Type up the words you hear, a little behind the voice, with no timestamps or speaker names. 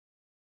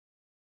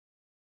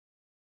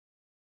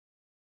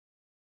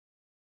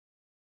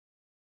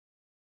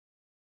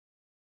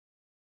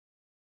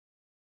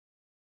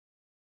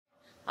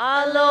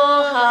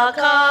Aloha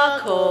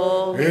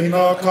kako.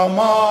 Ina ka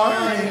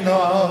maina.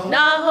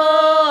 Naho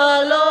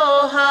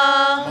aloha.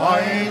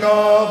 Maina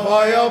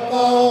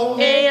vaiapa.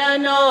 Ea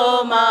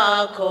no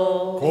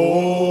mako.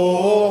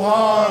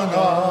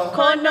 Kohana.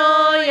 Kono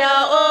ya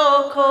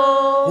oko.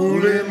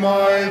 Pule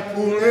mai,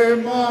 pule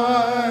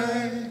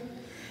mai.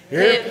 E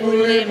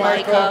pule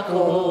mai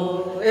kako.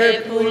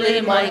 E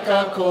pule mai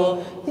kako.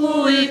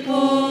 Hui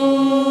pu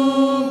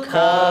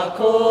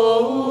kako.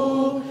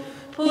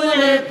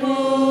 Pule pu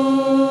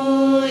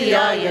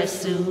ya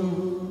Yesu.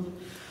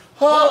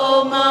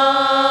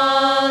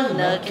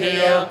 Ho'omana ke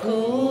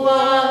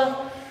akua.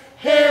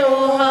 He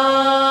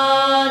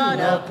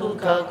ohana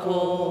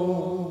pukako.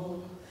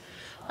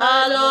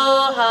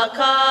 Aloha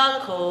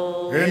kako.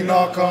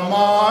 Ina ka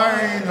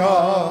maina.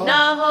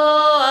 Naho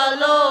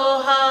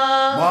aloha.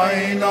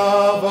 Maina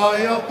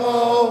vaiapa.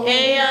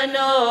 Ea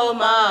no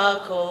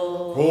mako.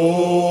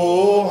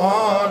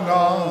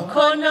 Kohana.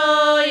 Kono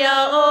ya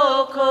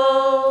oko.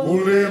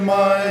 Pule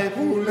mai,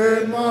 pule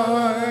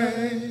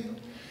mai.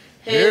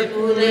 He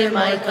pule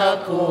mai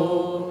kako.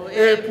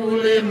 E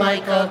pule mai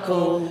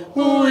kako.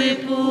 Hui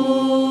pu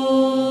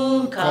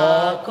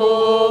kako.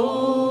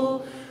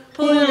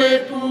 Pule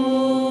pu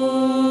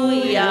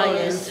ya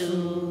Yesu.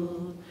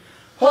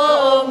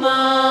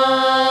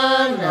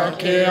 Ho'omana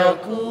ke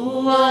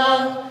akua.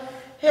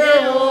 He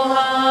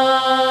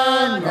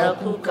ohana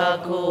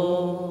pukako.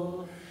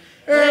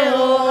 He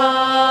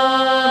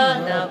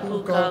ohana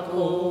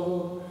pukako.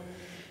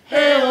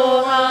 He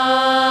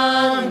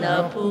ohana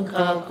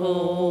pukako.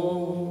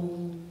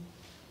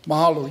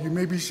 Mahalo, you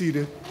may be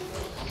seated.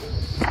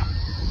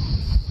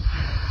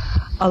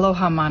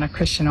 Aloha mana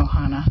Christian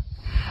Ohana.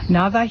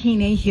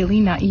 Navahine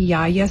hili na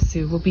iya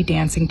Yesu will be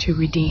dancing to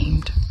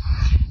redeemed.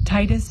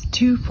 Titus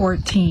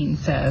 2:14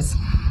 says,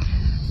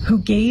 who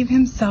gave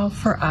himself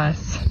for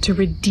us to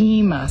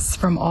redeem us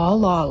from all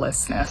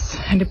lawlessness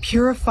and to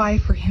purify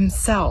for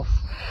himself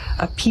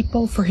a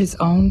people for his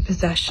own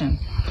possession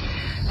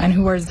and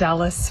who are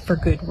zealous for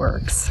good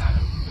works.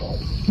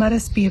 Let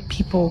us be a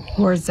people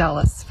who are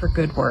zealous for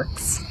good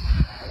works.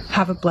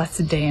 Have a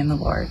blessed day in the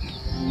Lord.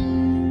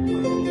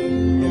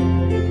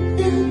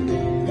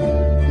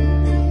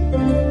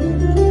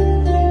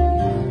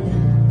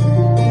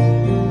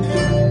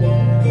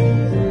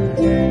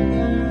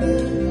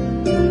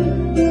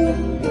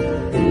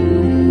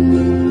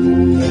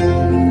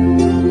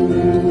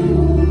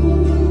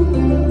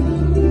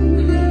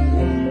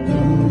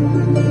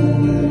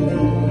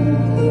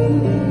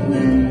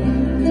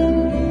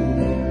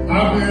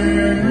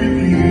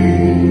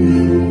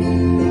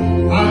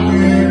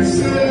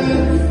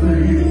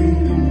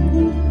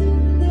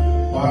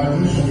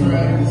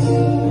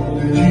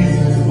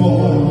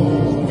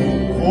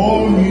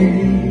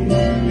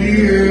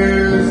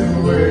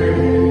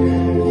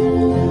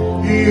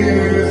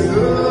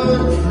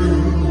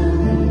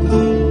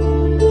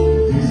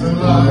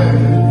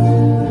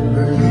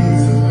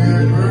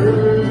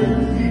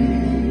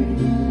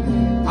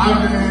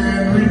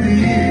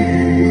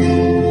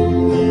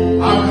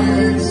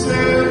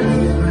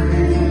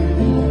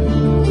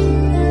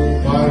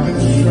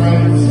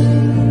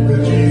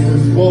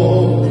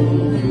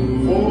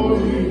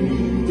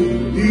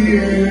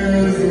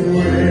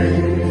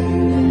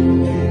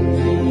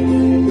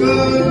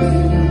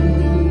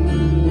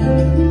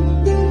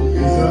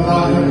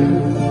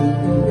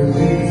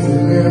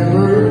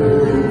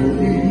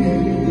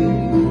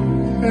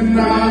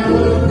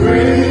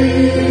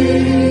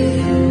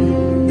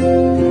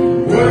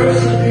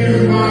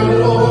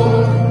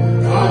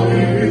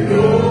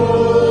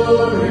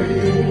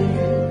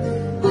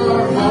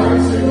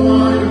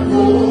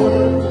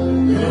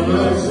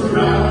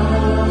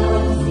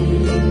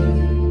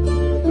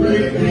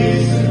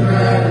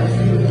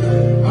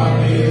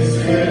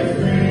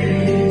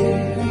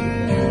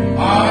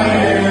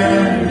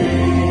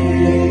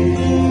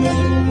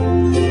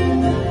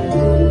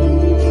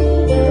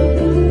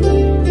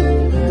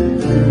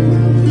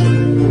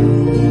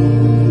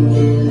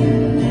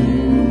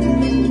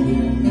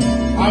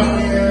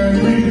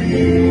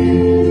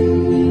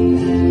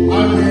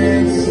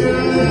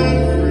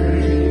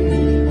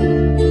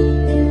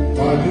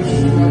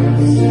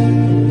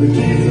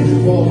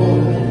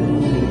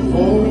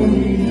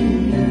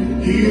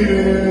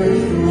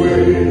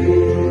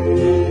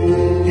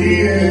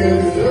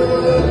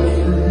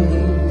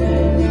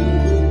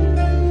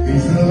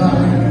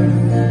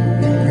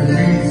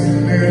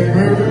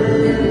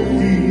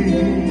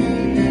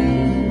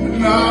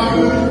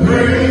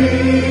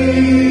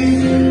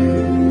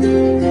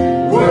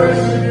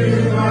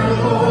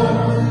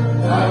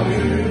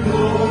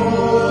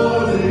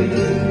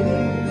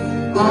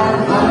 Our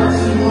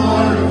hearts in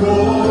one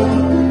accord,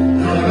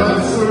 and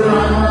love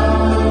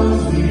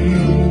surrounds me.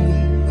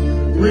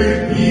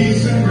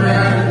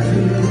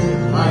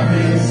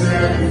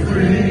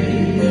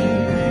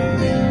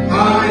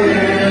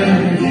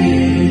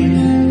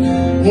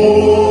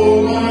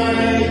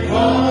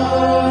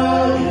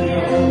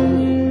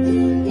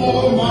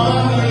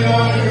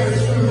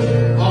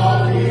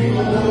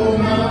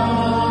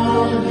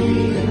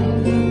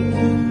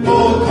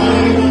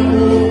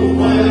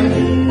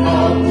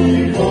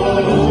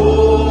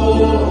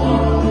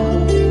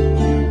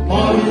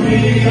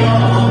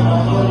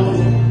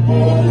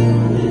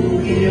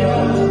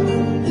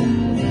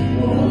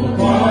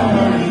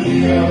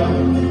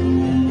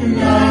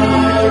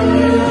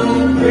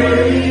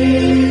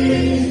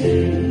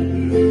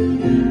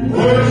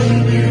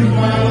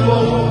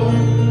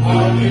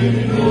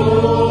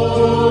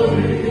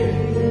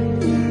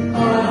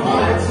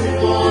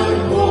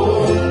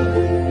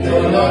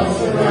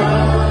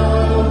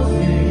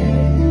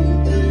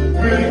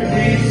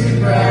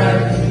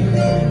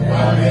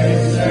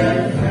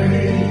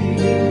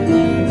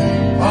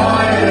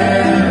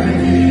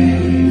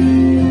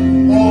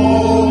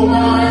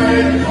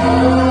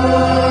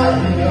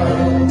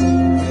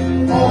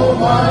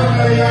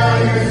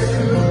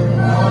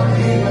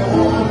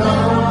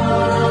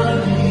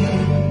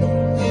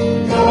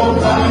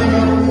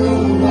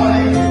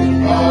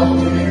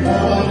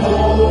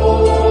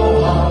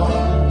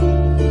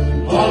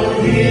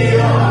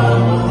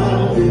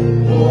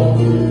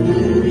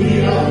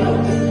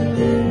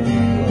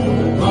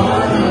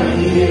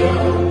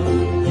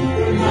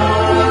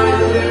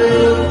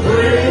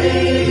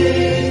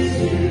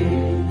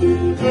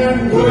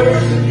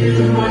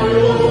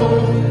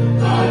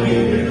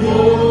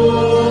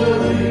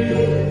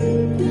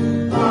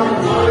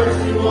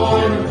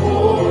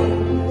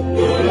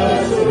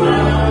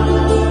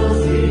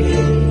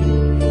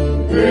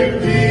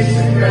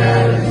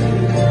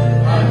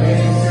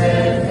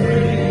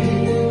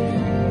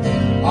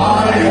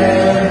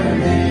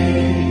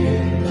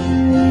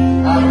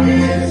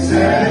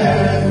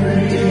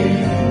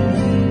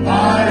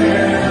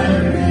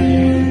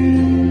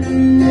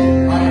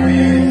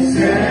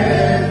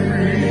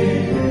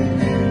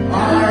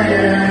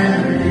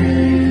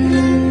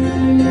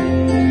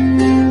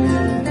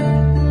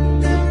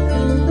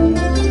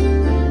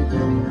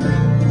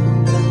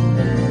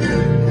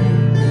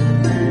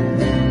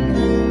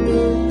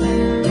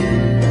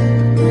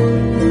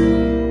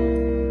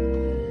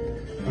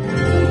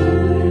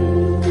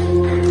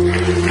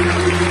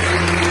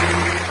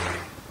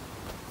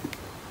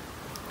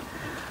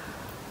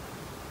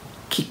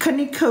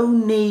 Kanikau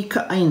nei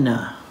ka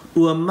aina,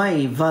 ua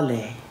mai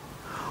vale,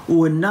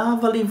 ua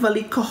nā vali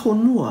vali ka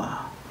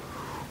honua,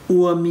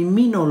 ua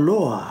mimino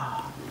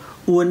loa,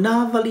 ua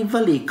nā vali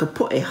vali ka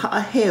poe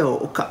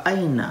haaheo o ka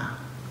aina,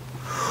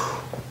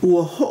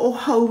 ua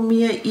ho'ohau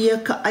mia ia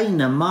ka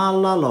aina mā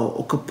lalo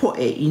o ka poe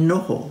I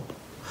noho,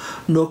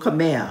 no ka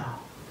mea,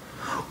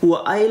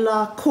 ua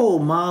aila ko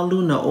mā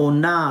luna o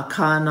nā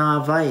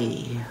kānā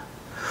vai,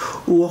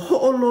 ua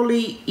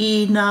ho'ololi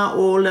I nā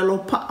o lelo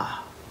paa,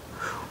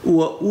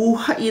 ua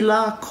uhai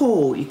la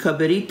ko I ka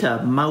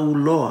berita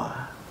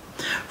mauloa.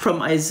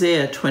 From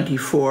Isaiah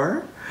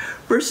 24,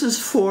 verses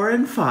 4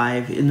 and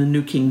 5 in the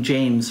New King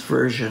James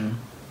Version.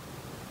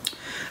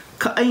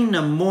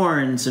 Ka'aina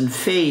mourns and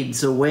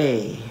fades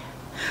away.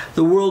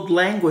 The world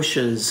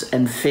languishes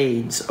and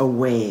fades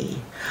away.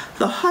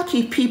 The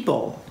haughty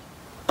people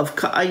of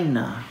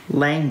Ka'aina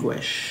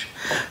languish.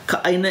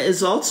 Ka'aina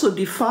is also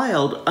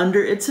defiled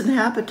under its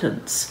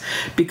inhabitants,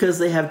 because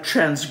they have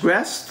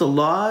transgressed the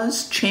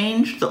laws,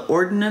 changed the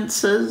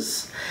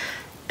ordinances,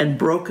 and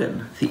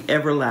broken the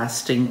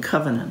everlasting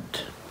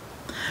covenant.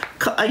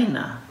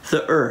 Ka'aina,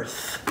 the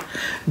earth,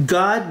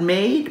 God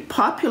made,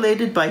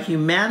 populated by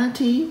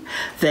humanity,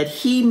 that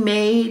He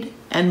made,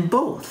 and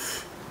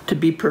both to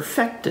be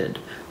perfected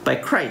by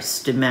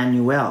Christ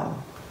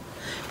Emmanuel.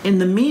 In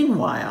the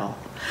meanwhile,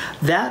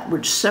 that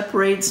which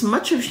separates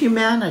much of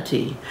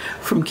humanity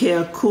from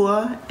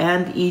Keakua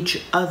and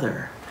each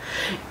other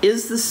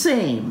is the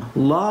same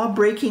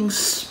law-breaking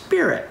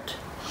spirit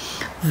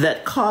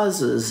that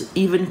causes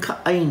even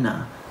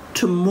Ka'aina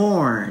to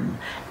mourn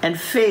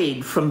and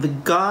fade from the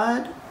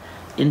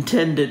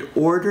God-intended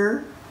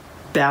order,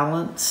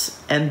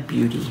 balance, and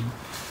beauty.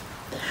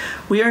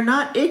 We are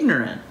not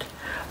ignorant,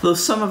 though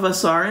some of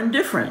us are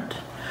indifferent,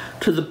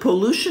 to the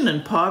pollution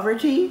and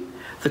poverty,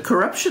 the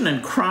corruption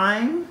and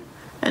crime,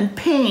 and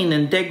pain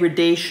and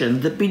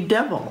degradation that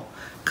bedevil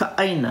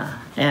Ka'aina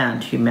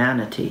and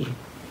humanity.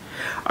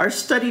 Our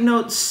study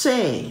notes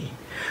say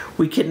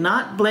we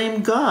cannot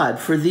blame God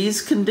for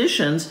these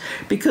conditions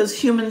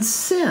because human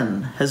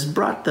sin has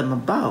brought them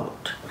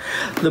about.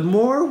 The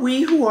more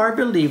we who are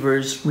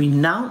believers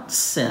renounce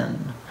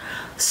sin,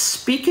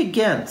 speak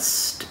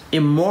against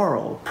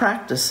immoral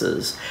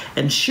practices,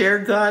 and share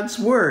God's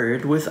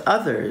word with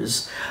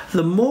others,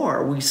 the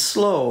more we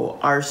slow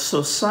our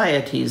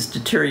society's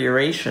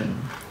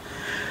deterioration.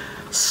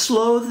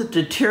 Slow the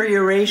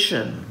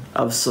deterioration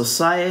of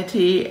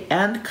society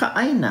and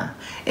Ka'aina.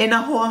 E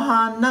na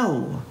hoaha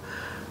nau.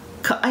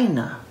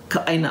 Ka'aina,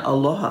 Ka'aina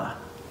aloha.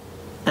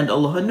 And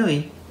aloha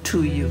nui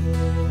to you.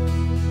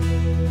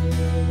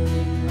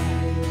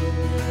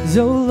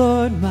 O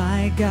Lord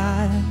my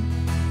God,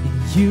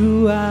 in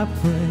you I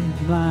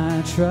put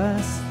my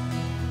trust.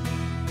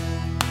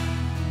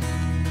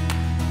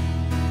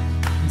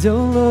 O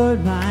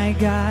Lord my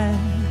God,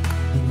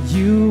 in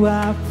you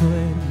I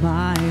put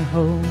my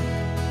hope.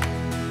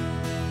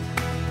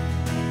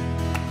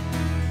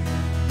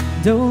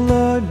 O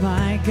Lord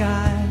my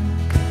God,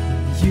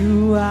 in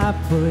you I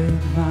put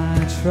my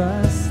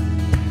trust.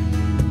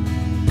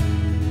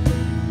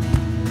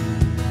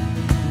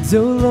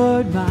 So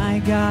Lord my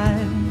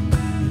God,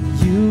 in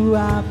you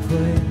I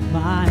put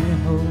my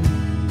hope.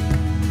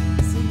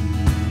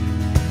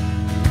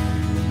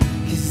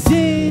 Cause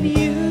in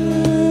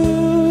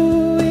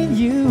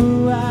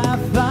you I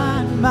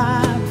find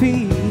my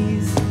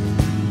peace.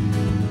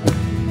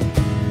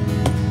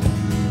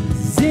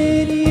 Cause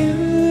in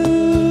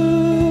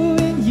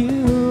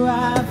you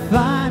I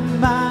find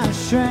my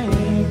strength.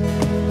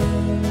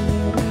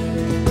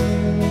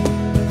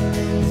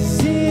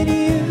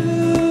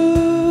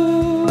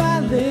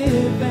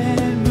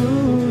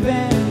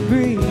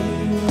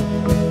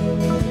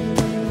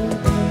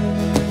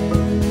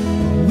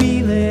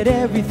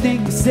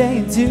 Everything we say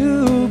and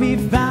do be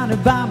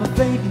founded by my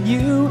faith in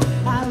you.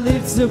 I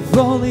lift up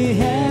holy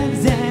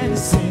hands and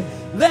sing,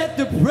 let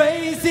the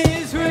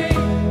praises ring.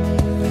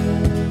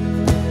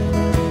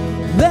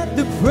 Let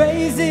the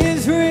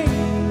praises ring.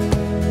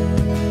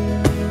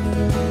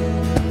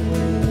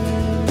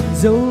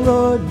 So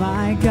Lord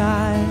my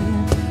God,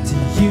 to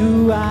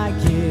you I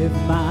give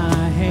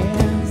my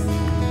hands.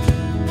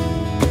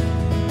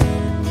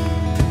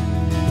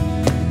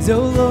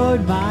 So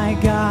Lord my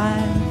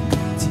God,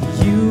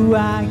 you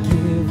I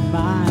give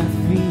my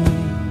feet.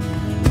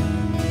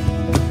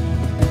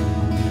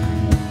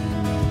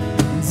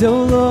 And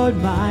oh Lord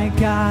my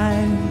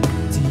God,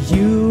 to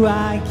you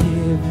I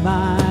give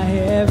my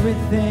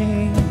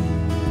everything.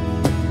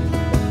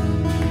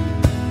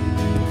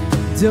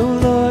 And oh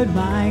Lord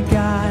my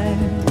God,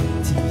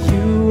 to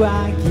you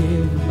I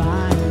give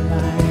my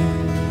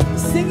life.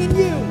 Singing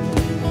you.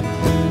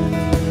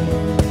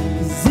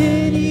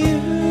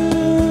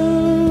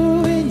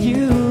 In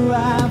you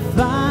I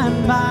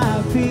find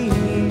my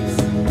peace.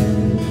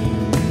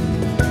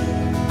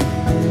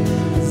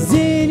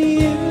 In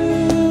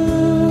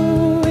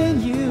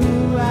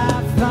you I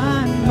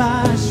find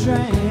my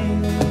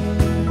strength.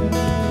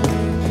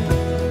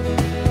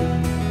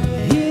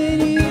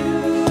 In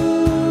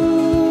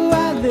you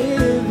I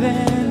live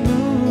and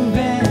move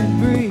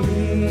and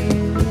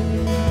breathe.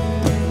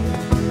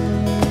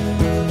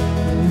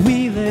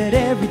 We let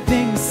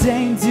everything we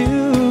say and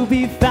do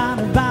be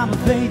founded by my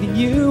faith in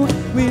you.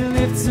 We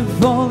lift up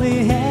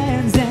holy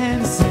hands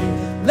and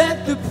sing,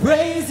 let the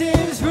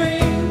praises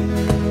ring.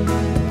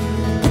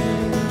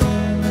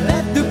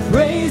 Let the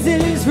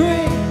praises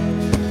ring.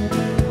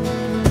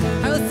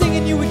 I was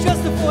singing you with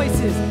just the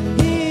voices.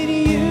 In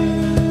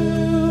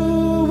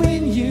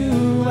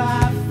you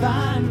I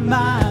find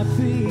my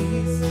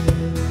peace.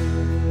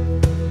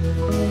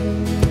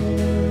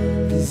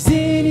 'Cause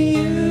in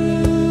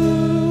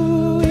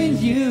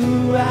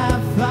you I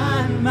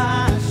find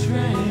my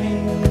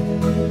strength.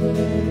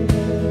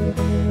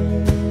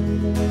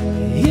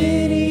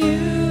 In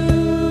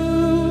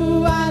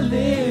you I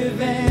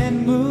live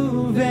and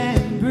move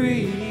and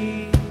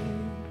breathe.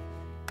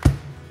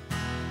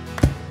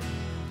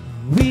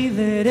 We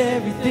let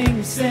everything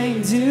we say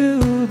and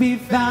do be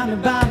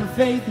founded by my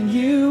faith in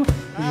you.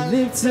 We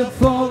lift up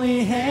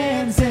holy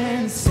hands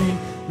and sing,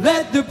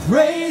 let the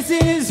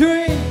praises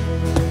ring.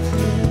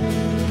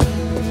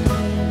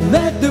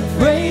 Let the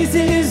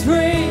praises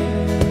ring.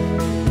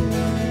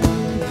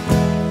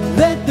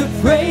 Let the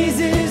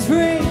praises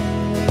ring.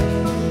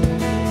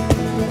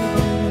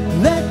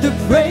 Let the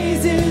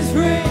praises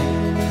ring.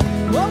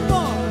 One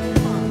more.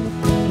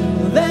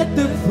 Let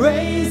the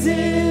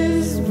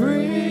praises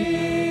ring.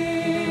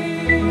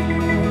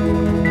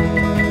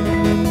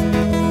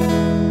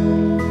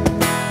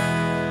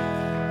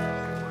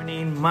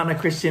 Morning, Mana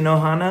Christian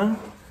Ohana.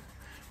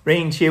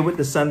 Range here with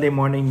the Sunday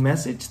morning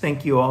message.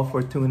 Thank you all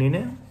for tuning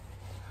in.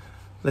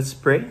 Let's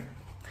pray.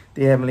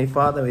 Dear Heavenly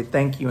Father, we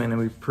thank you and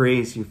we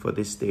praise you for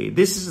this day.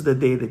 This is the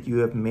day that you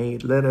have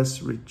made. Let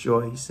us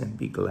rejoice and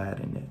be glad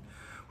in it.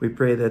 We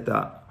pray that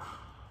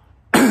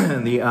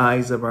the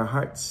eyes of our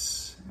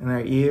hearts and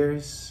our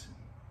ears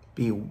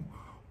be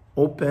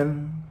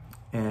open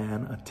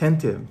and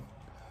attentive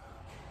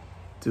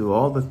to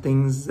all the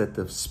things that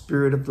the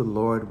Spirit of the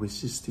Lord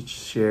wishes to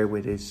share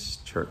with His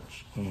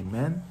church.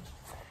 Amen.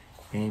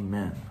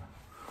 Amen.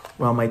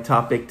 Well, my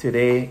topic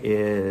today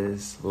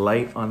is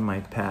light on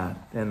my path.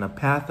 And the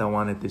path I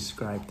want to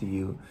describe to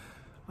you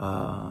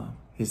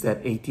is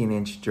that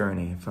 18-inch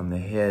journey from the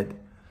head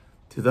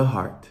to the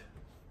heart.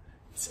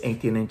 It's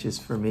 18 inches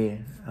for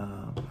me,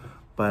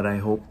 but I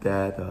hope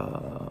that,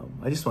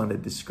 I just want to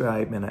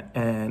describe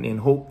and in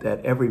hope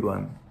that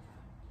everyone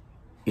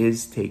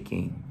is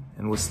taking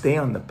and will stay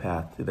on the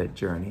path to that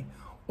journey,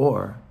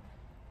 or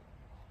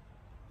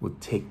will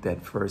take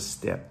that first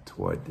step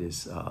toward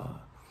this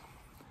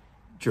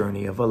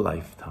journey of a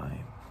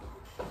lifetime,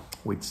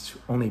 which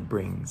only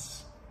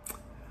brings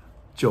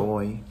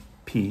joy,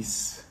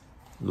 peace,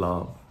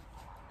 love,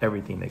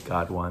 everything that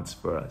God wants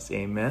for us.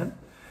 Amen.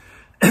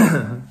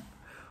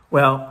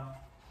 Well,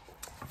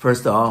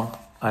 first of all,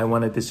 I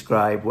want to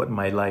describe what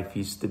my life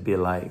used to be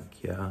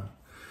like,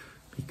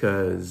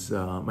 because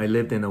I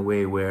lived in a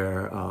way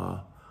where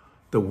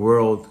the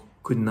world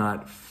could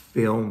not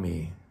fill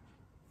me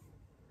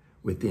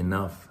with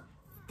enough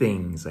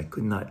things. I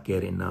could not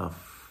get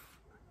enough,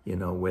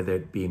 whether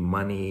it be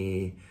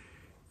money,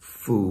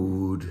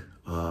 food,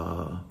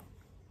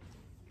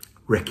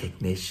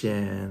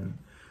 recognition.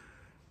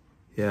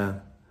 Yeah.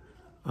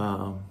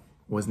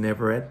 Was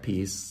never at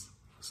peace.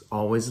 Was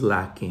always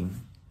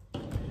lacking.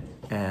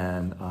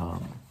 And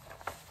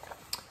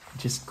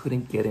just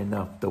couldn't get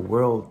enough. The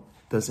world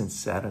doesn't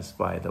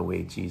satisfy the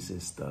way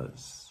Jesus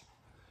does.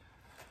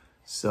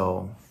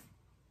 So,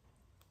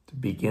 to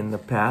begin the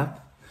path,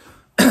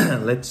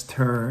 let's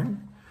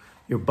turn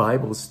your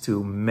Bibles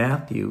to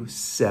Matthew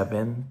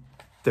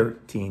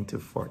 7:13 to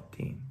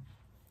 14.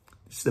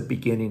 It's the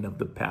beginning of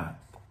the path.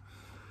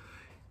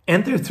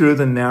 Enter through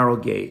the narrow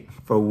gate,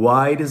 for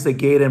wide is the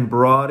gate and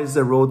broad is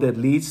the road that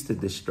leads to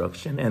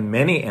destruction, and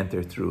many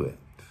enter through it.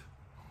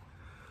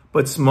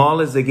 But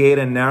small is the gate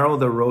and narrow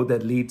the road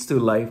that leads to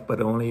life,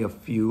 but only a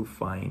few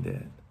find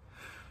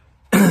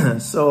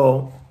it.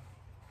 So,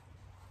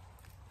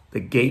 the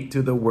gate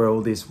to the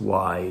world is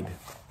wide.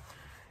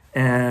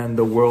 And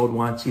the world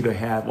wants you to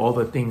have all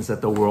the things that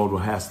the world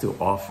has to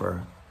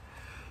offer.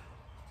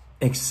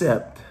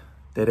 Except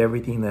that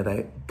everything that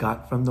I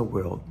got from the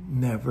world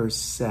never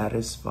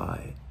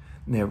satisfied,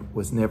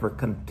 was never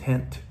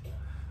content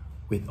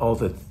with all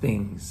the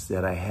things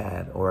that I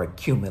had or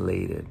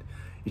accumulated.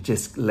 It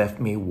just left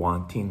me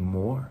wanting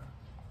more.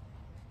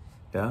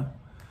 Yeah?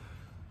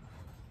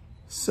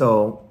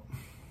 So,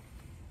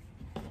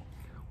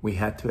 we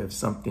had to have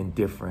something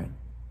different.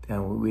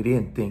 And we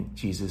didn't think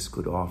Jesus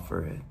could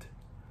offer it.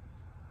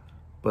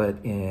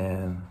 But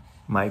in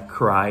my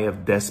cry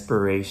of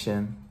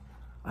desperation,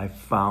 I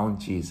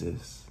found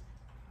Jesus.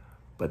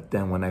 But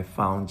then when I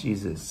found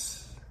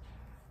Jesus,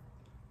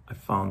 I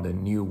found a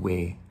new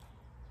way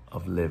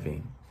of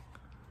living.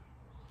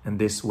 And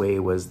this way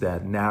was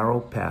that narrow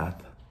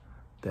path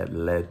that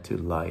led to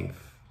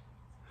life.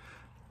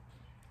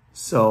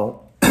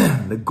 So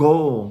the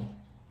goal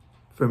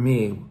for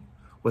me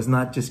was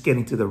not just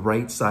getting to the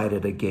right side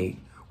of the gate,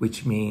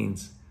 which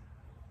means,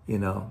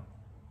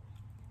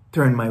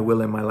 turn my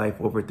will and my life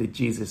over to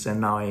Jesus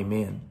and now I'm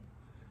in.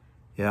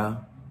 Yeah?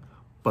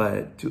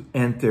 But to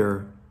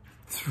enter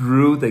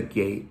through the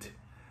gate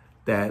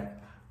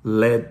that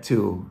led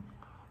to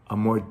a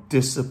more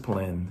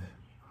disciplined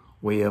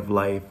way of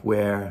life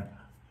where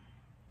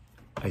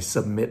I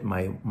submit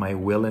my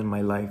will and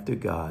my life to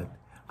God.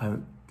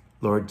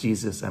 Lord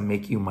Jesus, I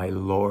make you my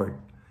Lord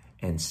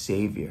and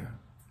Savior.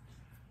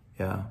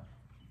 Yeah.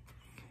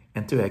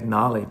 And to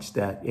acknowledge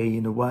that, hey,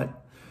 you know what?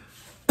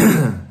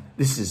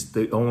 This is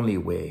the only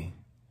way.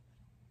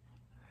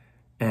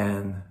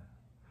 And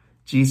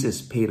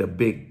Jesus paid a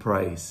big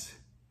price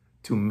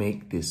to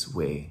make this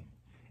way.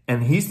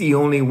 And he's the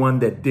only one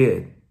that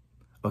did.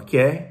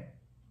 Okay?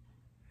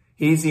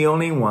 He's the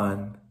only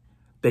one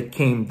that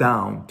came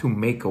down to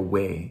make a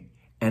way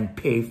and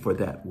pay for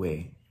that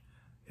way.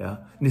 Yeah?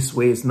 This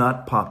way is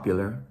not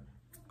popular.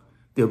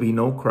 There'll be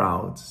no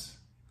crowds.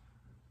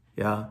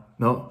 Yeah?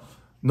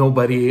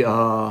 Nobody,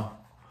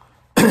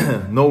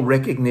 no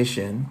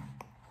recognition.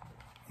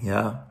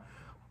 Yeah?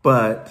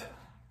 But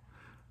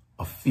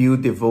a few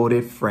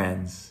devoted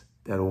friends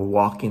that will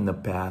walk in the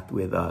path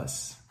with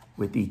us,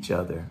 with each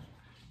other.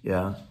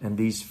 Yeah? And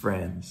these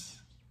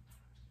friends,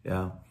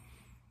 yeah.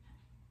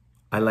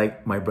 I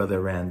like my brother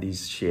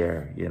Randy's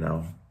share,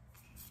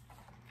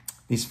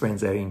 These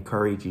friends that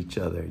encourage each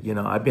other.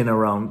 I've been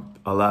around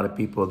a lot of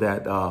people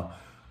that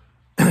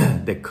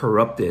that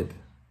corrupted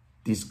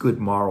these good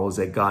morals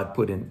that God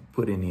put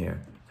in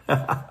here.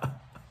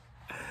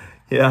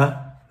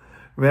 Yeah?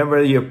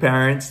 Remember your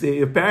parents?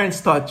 Your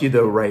parents taught you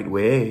the right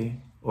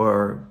way,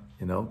 or,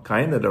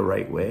 kind of the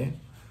right way.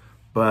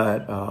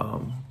 But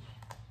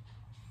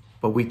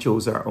we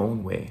chose our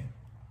own way.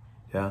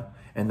 Yeah?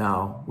 And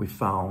now we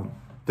found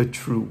the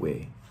true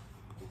way.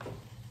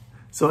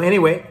 So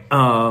anyway,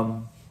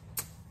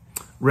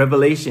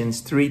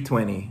 Revelations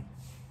 3:20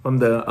 from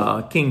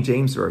the King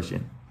James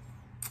Version.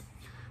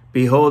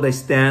 Behold, I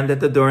stand at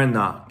the door and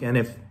knock, and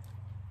if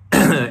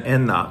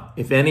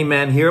any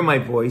man hear my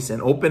voice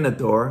and open the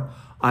door,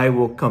 I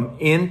will come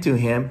into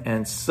him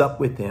and sup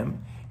with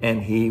him,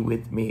 and he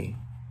with me.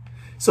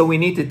 So we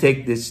need to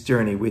take this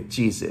journey with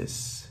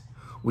Jesus.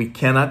 We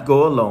cannot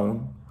go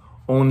alone.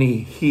 Only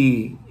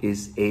he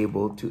is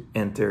able to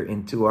enter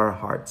into our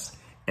hearts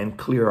and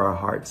clear our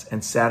hearts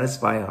and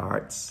satisfy our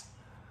hearts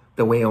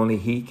the way only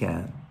he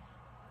can.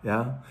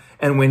 Yeah.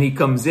 And when he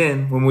comes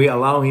in, when we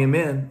allow him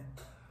in,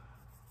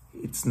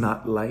 it's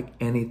not like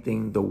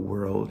anything the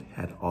world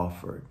had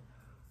offered.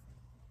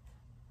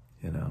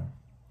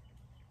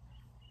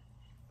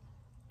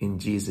 In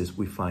Jesus,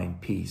 we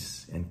find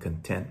peace and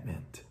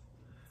contentment.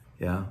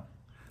 Yeah.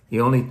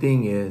 The only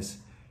thing is,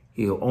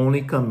 he'll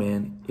only come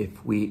in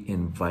if we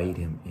invite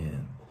him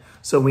in.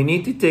 So we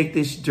need to take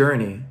this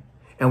journey,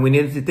 and we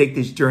need to take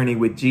this journey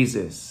with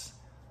Jesus.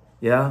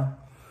 Yeah.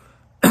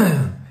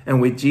 And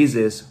with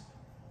Jesus,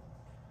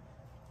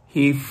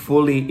 he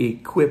fully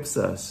equips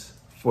us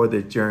for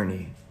the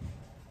journey.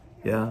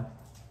 Yeah.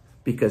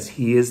 Because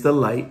he is the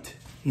light.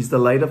 He's the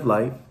light of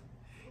life.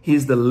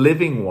 He's the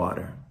living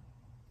water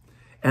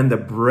and the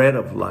bread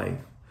of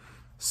life.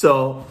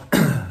 So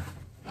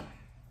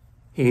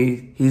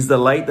He's the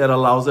light that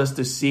allows us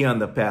to see on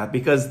the path,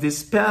 because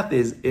this path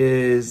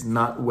is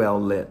not well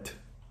lit.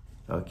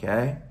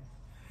 Okay?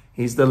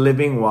 He's the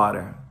living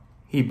water.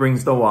 He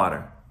brings the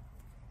water.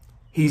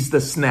 He's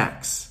the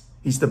snacks.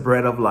 He's the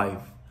bread of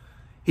life.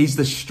 He's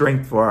the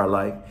strength for our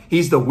life.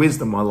 He's the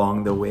wisdom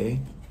along the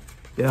way.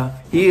 Yeah,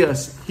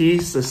 he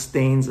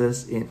sustains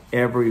us in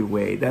every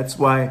way. That's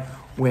why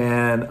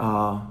when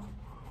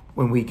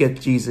we get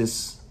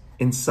Jesus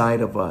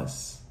inside of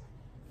us,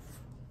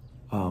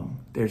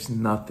 there's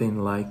nothing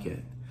like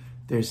it.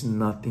 There's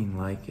nothing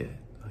like it.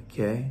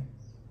 Okay,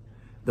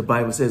 the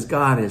Bible says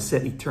God has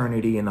set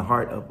eternity in the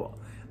heart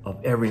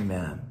of every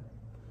man.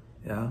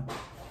 Yeah,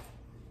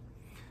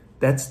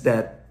 that's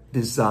that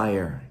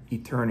desire,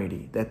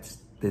 eternity. That's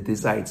the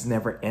desire. It's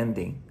never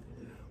ending,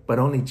 but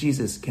only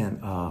Jesus can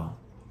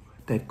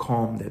that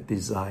calm that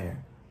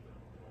desire.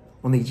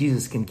 Only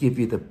Jesus can give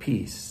you the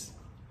peace.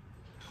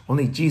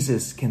 Only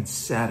Jesus can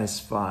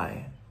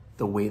satisfy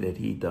the way that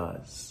he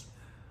does,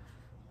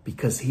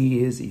 because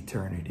he is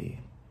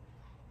eternity.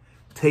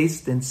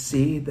 Taste and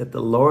see that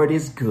the Lord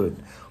is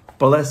good.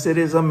 Blessed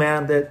is a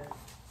man that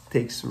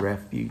takes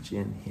refuge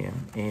in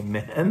him.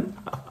 Amen.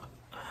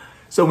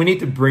 So we need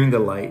to bring the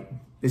light.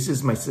 This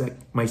is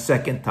my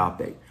second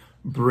topic.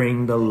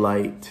 Bring the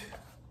light.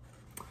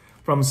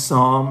 From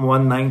Psalm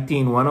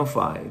 119,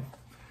 105.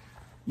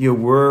 Your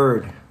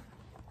word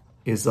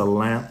is a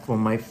lamp for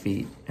my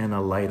feet and a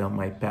light on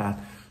my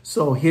path.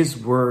 So his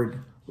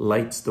word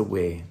lights the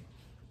way.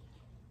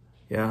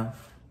 Yeah,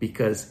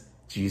 because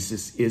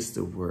Jesus is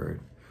the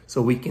word.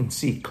 So we can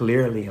see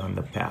clearly on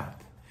the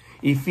path.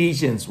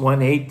 Ephesians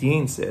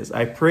 1:18 says,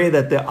 I pray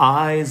that the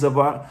eyes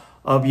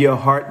of your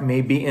heart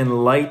may be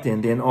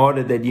enlightened, in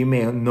order that you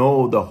may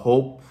know the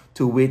hope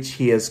to which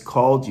he has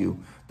called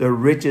you, the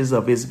riches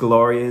of his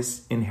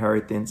glorious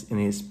inheritance in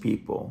his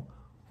people.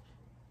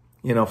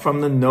 You know,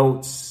 from the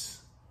notes,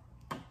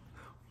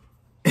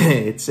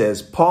 it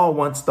says, Paul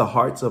wants the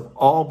hearts of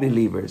all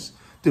believers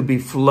to be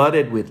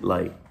flooded with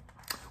light.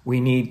 We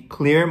need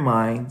clear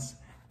minds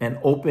and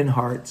open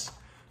hearts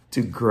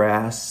to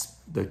grasp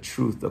the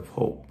truth of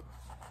hope.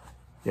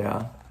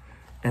 Yeah.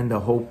 And the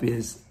hope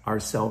is our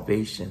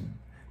salvation,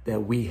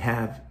 that we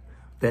have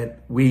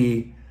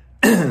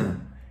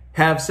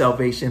have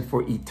salvation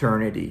for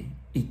eternity,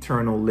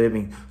 eternal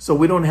living. So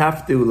we don't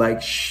have to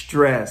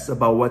stress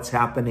about what's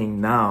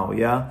happening now.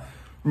 Yeah.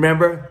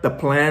 Remember, the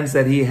plans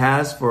that he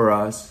has for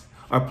us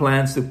are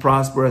plans to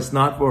prosper us,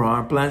 not for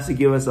harm, plans to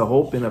give us a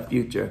hope in the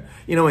future.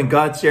 You know, when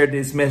God shared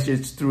this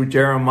message through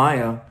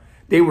Jeremiah,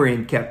 they were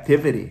in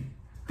captivity.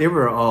 They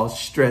were all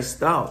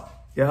stressed out.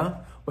 Yeah.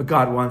 But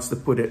God wants to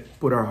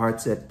put our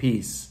hearts at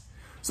peace.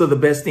 So the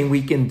best thing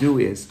we can do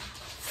is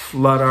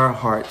flood our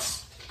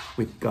hearts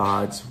with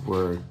God's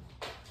word.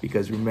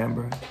 Because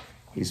remember,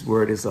 his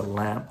word is a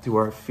lamp to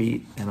our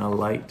feet and a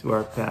light to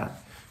our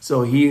path.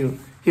 So he'll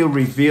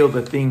reveal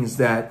the things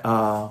that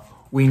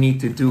we need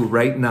to do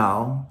right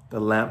now, the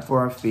lamp for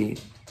our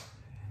feet.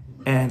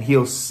 And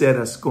he'll set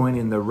us going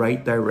in the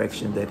right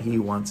direction that he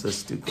wants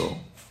us to go.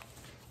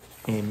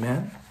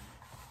 Amen.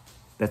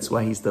 That's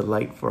why he's the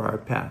light for our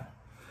path.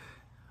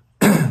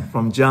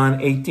 From John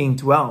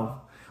 18:12,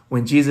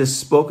 when Jesus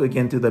spoke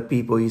again to the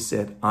people, he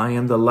said, I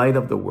am the light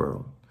of the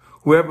world.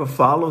 Whoever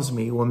follows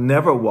me will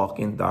never walk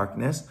in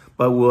darkness,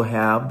 but will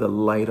have the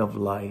light of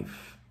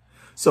life.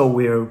 So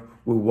we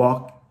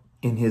walk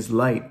in his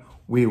light,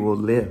 we will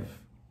live.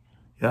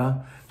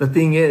 Yeah. The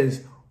thing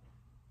is,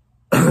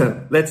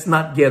 let's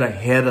not get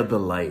ahead of the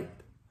light.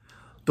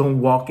 Don't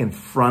walk in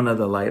front of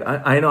the light.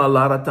 I know a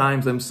lot of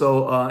times I'm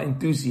so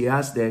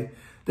enthusiastic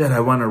that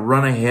I want to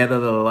run ahead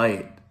of the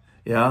light.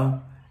 Yeah.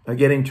 I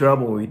get in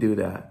trouble when we do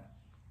that.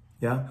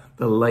 Yeah.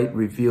 The light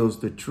reveals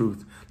the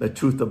truth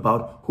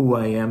about who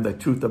I am, the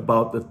truth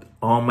about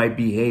all my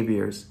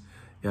behaviors.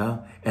 Yeah.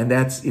 And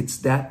it's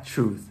that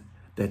truth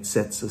that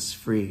sets us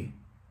free.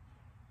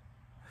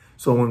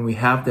 So when we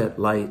have that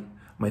light,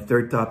 my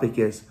third topic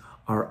is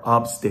our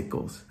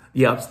obstacles.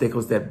 The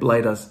obstacles that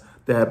blight us,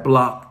 that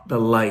block the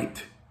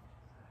light.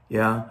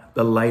 Yeah.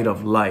 The light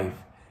of life.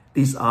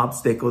 These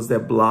obstacles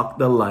that block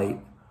the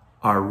light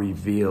are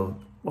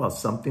revealed. Well,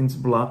 something's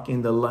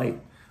blocking the light.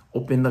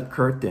 Open the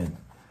curtain.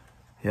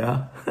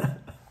 Yeah.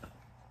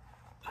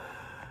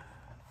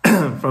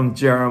 From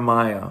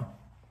Jeremiah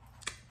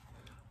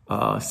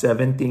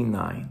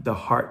 17:9. The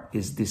heart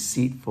is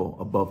deceitful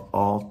above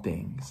all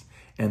things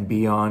and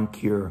beyond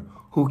cure.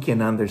 Who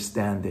can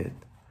understand it?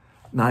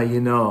 Now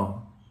you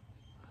know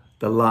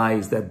the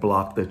lies that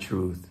block the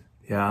truth.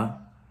 Yeah.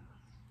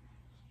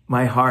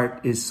 My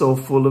heart is so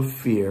full of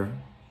fear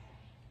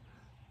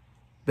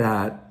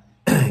that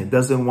it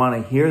doesn't want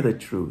to hear the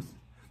truth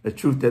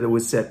that it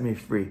would set me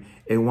free.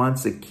 It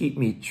wants to keep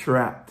me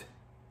trapped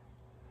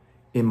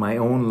in my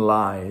own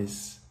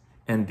lies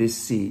and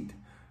deceit,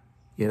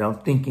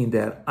 thinking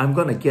that I'm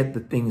going to get the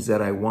things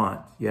that I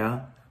want.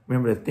 Yeah.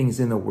 Remember the things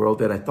in the world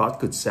that I thought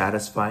could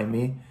satisfy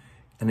me,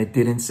 and it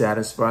didn't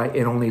satisfy.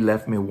 It only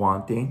left me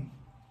wanting.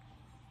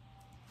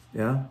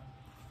 Yeah.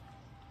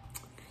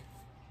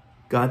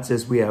 God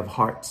says we have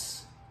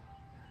hearts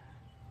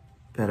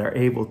that are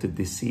able to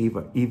deceive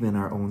even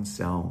our own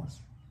selves.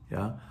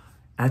 Yeah,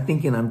 I'm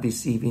thinking I'm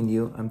deceiving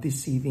you. I'm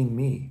deceiving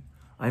me.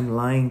 I'm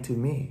lying to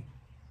me.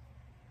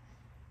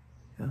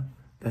 Yeah,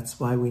 that's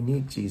why we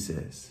need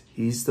Jesus.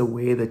 He's the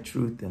way, the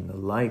truth, and the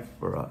life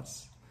for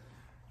us.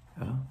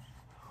 Yeah,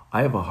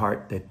 I have a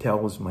heart that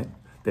tells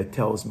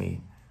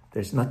me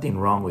there's nothing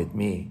wrong with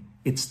me.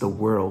 It's the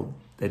world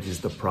that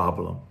is the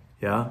problem.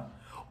 Yeah,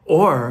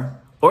 or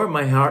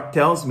my heart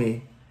tells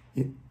me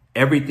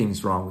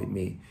everything's wrong with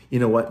me. You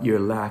know what? You're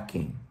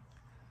lacking.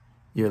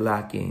 You're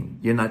lacking.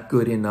 You're not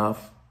good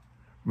enough.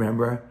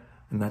 Remember,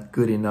 I'm not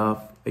good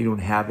enough. I don't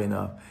have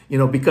enough. You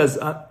know, because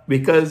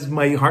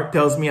my heart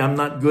tells me I'm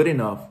not good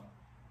enough,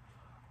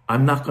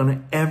 I'm not going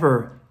to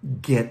ever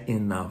get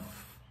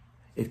enough.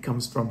 It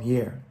comes from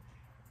here.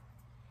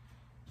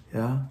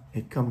 Yeah,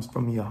 it comes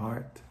from your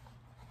heart.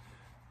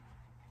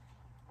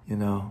 You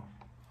know,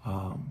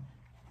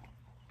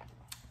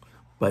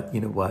 but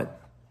you know what?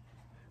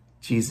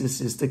 Jesus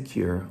is the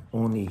cure.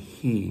 Only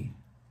He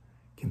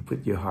can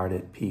put your heart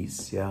at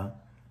peace, yeah,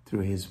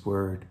 through His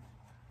word.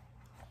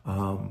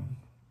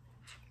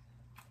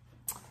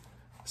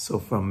 So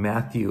from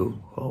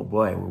Matthew, oh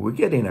boy, we're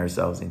getting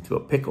ourselves into a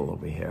pickle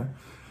over here.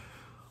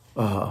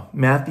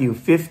 Matthew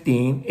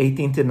 15,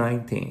 18 to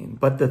 19.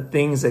 But the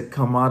things that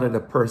come out of the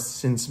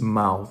person's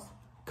mouth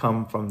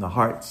come from the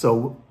heart.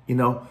 So, you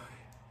know,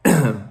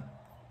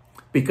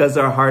 because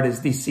our heart is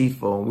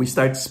deceitful, we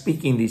start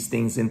speaking these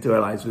things into our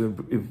lives.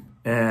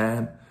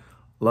 And a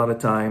lot of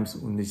times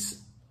when we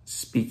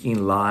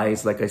speaking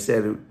lies, like I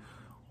said,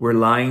 we're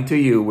lying to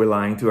you, we're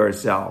lying to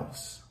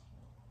ourselves.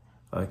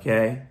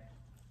 Okay?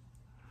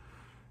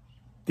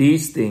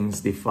 These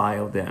things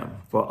defile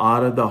them. For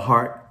out of the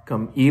heart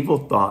come evil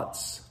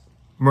thoughts,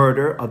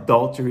 murder,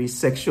 adultery,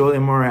 sexual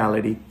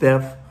immorality,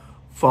 theft,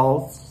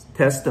 false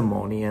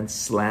testimony, and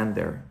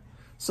slander.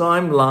 So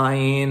I'm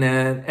lying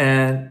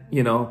and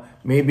you know,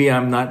 maybe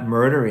I'm not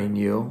murdering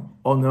you.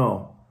 Oh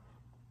no.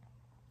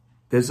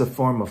 There's a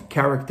form of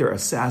character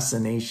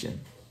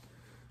assassination.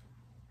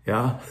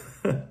 Yeah.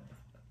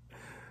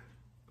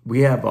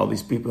 We have all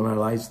these people in our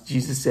lives.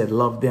 Jesus said,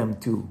 love them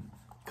too,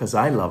 because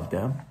I love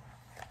them.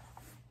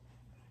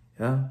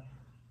 Yeah.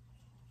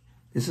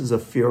 This is a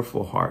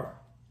fearful heart.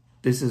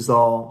 This is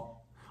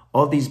all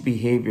these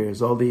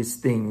behaviors, all these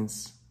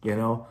things, you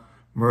know,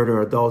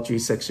 murder, adultery,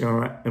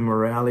 sexual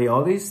immorality,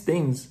 all these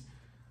things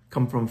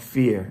come from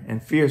fear,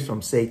 and fear is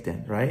from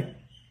Satan, right?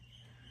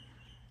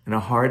 And a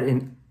heart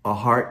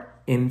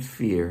in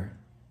fear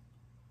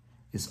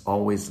is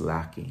always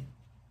lacking.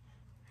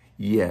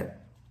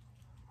 Yet,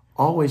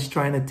 always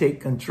trying to take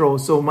control.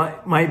 So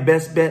my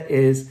best bet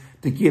is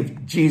to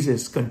give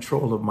Jesus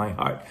control of my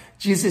heart.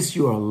 Jesus,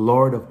 you are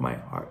Lord of my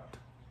heart.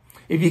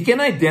 If you can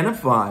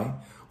identify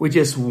with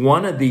just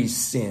one of these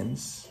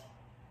sins,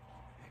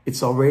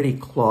 it's already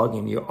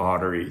clogging your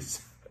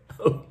arteries.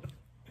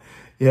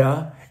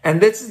 Yeah.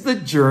 And this is the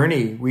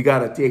journey we got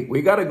to take.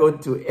 We got to go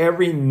to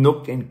every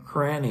nook and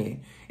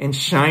cranny and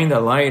shine the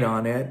light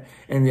on it.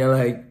 And you're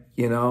like,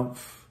 you know,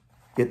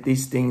 get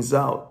these things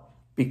out.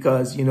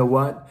 Because you know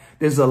what?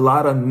 There's a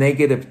lot of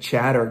negative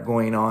chatter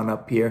going on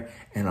up here.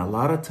 And a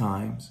lot of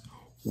times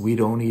we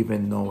don't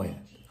even know it.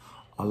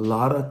 A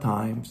lot of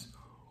times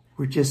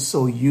we're just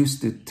so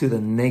used to the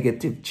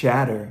negative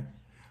chatter.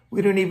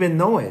 We don't even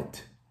know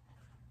it.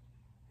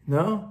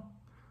 No?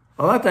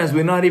 A lot of times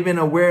we're not even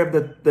aware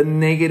of the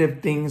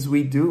negative things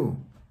we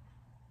do.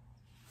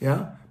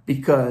 Yeah?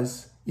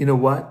 Because, you know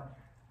what?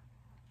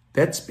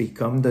 That's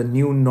become the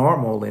new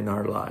normal in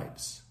our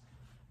lives.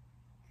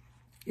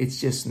 It's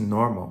just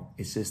normal.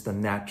 It's just the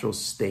natural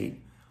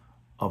state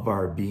of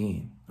our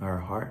being, our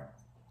heart.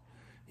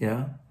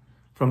 Yeah?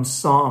 From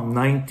Psalm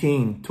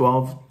 19,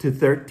 12 to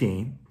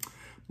 13.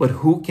 But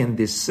who can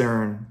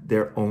discern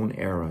their own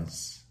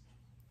errors?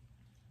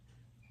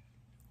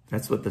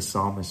 That's what the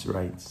psalmist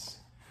writes.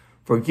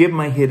 Forgive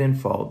my hidden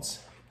faults.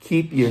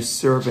 Keep your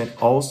servant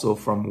also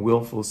from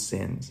willful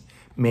sins.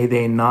 May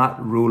they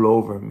not rule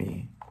over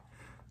me.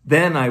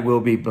 Then I will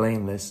be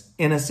blameless,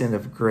 innocent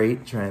of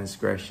great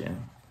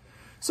transgression.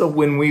 So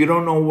when we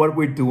don't know what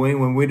we're doing,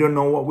 when we don't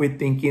know what we're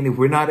thinking, if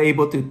we're not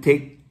able to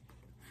take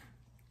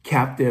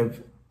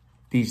captive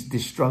these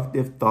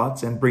destructive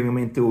thoughts and bring them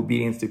into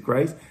obedience to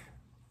Christ,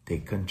 they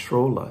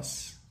control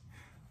us.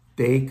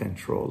 They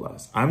control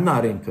us. I'm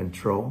not in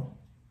control.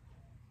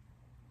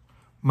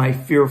 My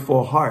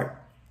fearful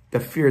heart, the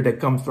fear that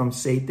comes from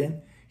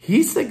Satan,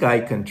 he's the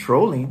guy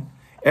controlling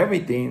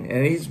everything.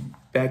 And he's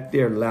back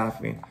there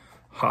laughing.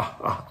 Ha,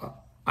 ha, ha.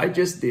 I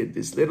just did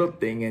this little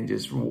thing and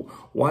just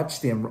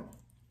watched him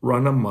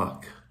run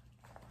amok.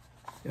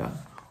 Yeah.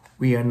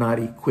 We are not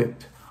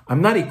equipped.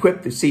 I'm not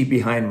equipped to see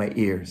behind my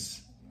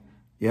ears.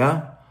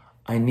 Yeah.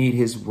 I need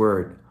his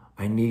word.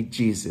 I need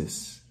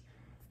Jesus.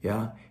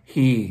 Yeah.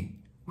 He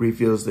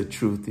reveals the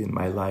truth in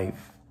my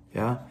life.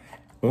 Yeah.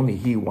 Only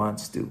he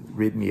wants to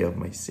rid me of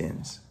my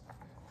sins.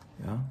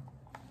 Yeah.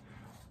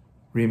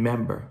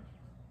 Remember,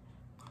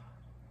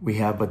 we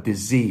have a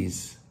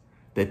disease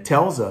that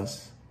tells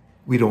us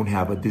we don't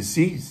have a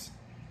disease.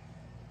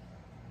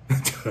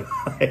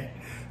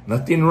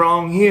 Nothing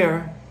wrong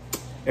here.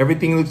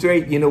 Everything looks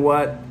great. You know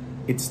what?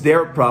 It's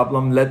their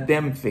problem. Let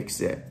them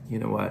fix it. You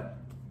know what?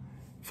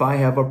 If I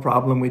have a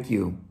problem with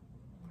you,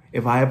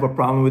 if I have a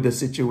problem with the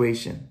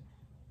situation,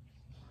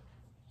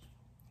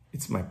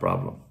 it's my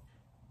problem.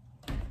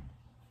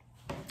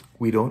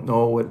 We don't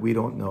know what we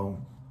don't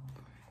know.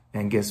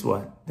 And guess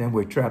what? Then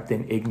we're trapped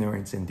in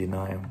ignorance and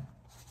denial.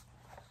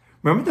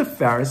 Remember the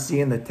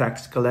Pharisee and the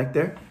tax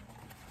collector?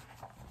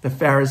 The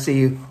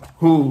Pharisee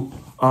who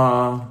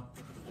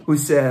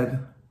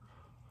said,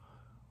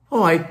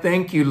 "Oh, I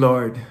thank you,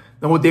 Lord."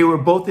 No, they were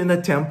both in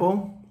the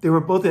temple. They were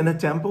both in the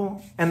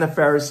temple. And the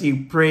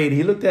Pharisee prayed.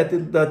 He looked at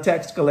the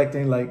tax collector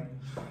and like,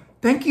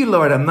 "Thank you,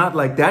 Lord. I'm not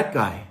like that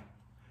guy.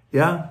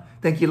 Yeah.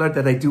 Thank you, Lord,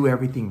 that I do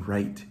everything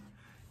right.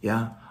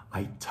 Yeah.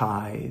 I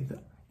tithe.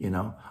 You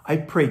know, I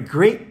pray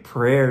great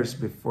prayers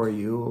before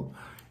you.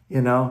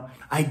 You know,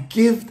 I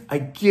give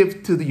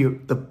to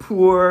the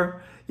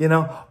poor. You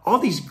know, all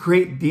these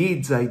great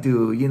deeds I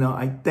do. You know,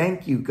 I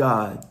thank you,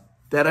 God,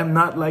 that I'm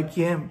not like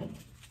him.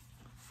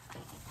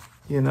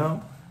 You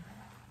know,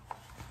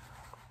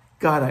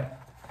 God,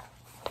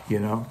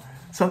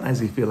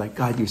 sometimes we feel like,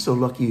 God, you're so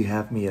lucky you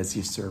have me as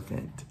your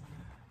servant.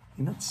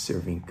 You're not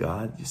serving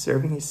God. You're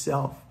serving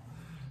yourself.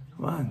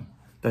 Come on.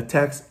 The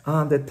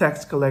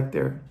tax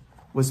collector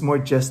was more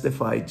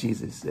justified,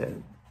 Jesus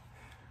said.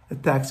 The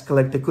tax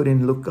collector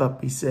couldn't look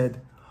up. He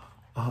said,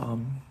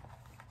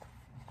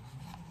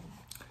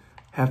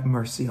 have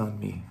mercy on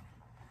me,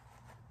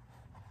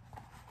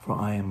 for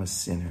I am a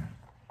sinner.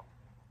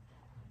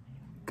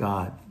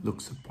 God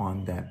looks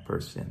upon that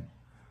person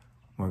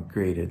more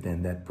greater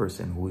than that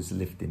person who is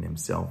lifting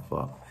himself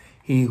up.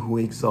 He who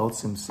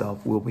exalts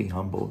himself will be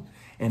humbled,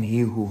 and he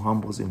who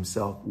humbles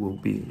himself will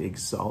be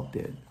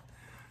exalted.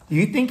 Do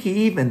you think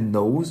he even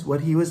knows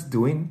what he was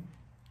doing?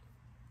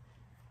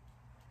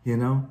 You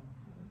know,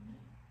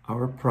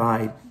 our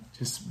pride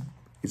just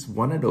is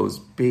one of those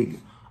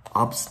big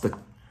obstacles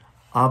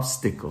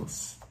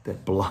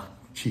that block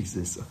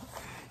Jesus.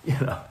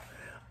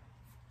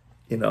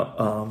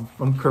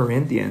 From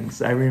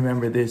Corinthians, I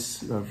remember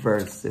this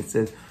verse. It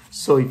says,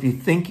 "So if you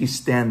think you're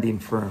standing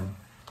firm,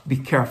 be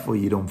careful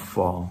you don't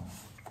fall."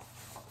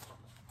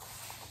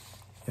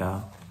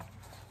 Yeah.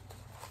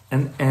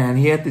 And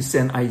he had to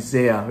send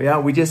Isaiah. Yeah,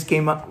 we just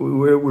came up,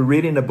 we're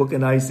reading the book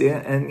in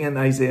Isaiah, and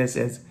Isaiah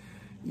says,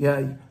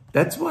 yeah,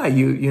 that's why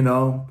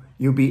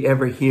you'll be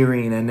ever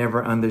hearing and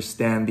never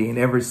understanding,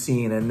 ever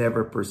seeing and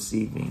never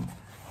perceiving.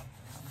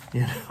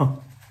 You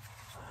know?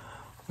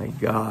 My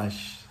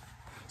gosh.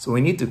 So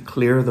we need to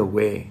clear the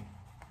way.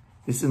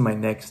 This is my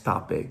next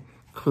topic.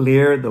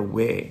 Clear the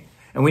way.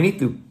 And we need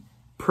to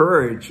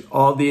purge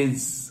all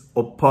this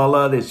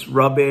opala, this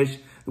rubbish,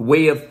 the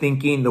way of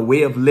thinking, the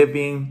way of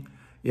living.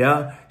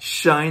 Yeah.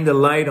 Shine the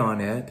light on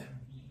it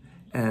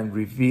and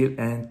reveal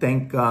and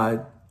thank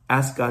God.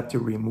 Ask God to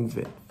remove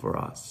it for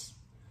us.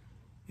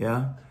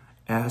 Yeah.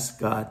 Ask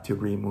God to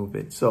remove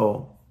it.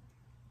 So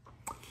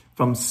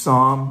from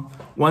Psalm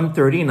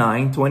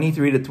 139,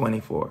 23 to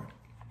 24.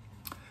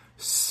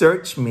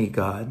 Search me,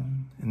 God,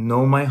 and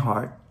know my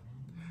heart.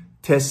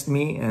 Test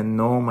me and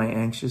know my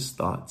anxious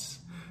thoughts.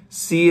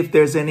 See if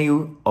there's any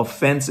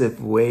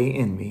offensive way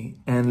in me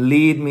and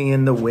lead me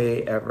in the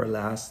way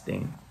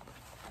everlasting.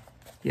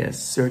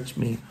 Yes, search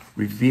me,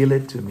 reveal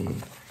it to me.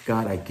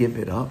 God, I give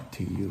it up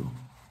to you.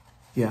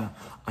 Yeah,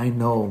 I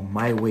know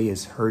my way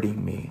is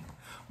hurting me.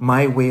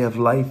 My way of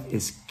life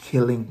is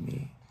killing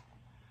me.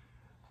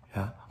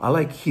 Yeah, I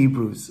like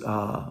Hebrews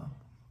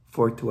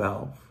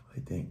 4:12, I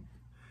think.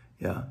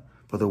 Yeah,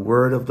 for the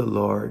word of the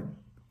Lord,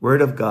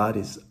 word of God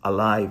is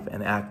alive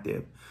and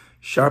active,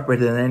 sharper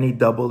than any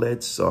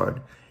double-edged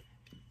sword,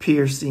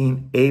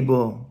 piercing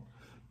even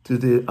to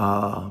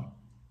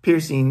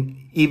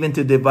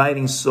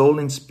dividing soul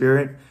and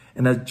spirit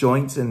and the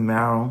joints and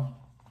marrow.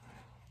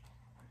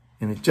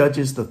 And it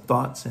judges the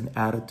thoughts and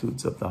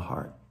attitudes of the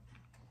heart.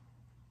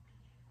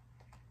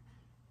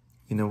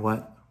 You know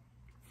what?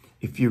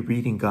 If you're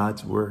reading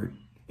God's word,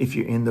 if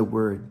you're in the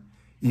word,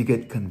 you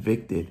get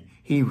convicted.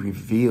 He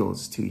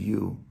reveals to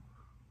you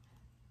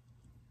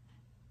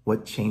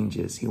what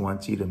changes he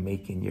wants you to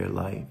make in your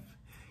life.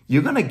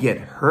 You're going to get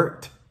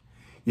hurt.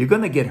 You're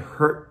going to get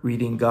hurt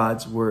reading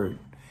God's word.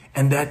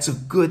 And that's a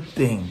good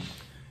thing.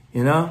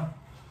 You know,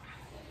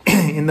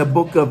 in the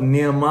book of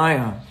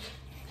Nehemiah,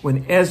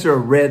 when Ezra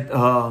read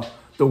the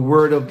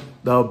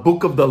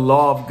book of the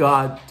law of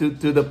God to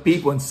the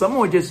people, and some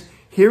were just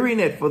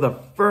hearing it for the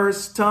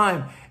first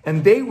time,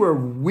 and they were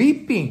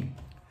weeping.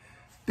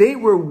 They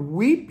were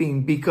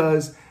weeping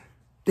because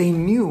they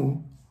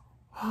knew,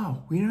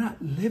 wow, we're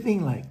not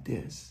living like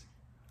this.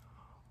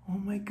 Oh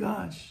my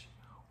gosh,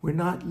 we're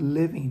not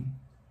living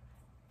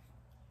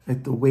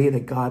like the way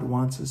that God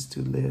wants us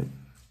to live.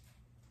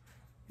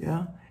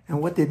 Yeah? And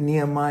what did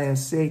Nehemiah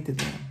say to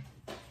them?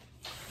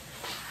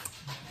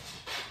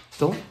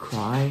 Don't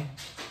cry.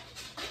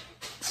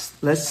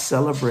 Let's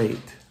celebrate.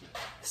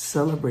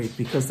 Celebrate,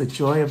 because the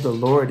joy of the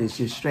Lord is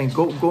your strength.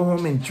 Go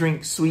home and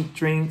drink sweet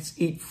drinks,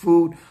 eat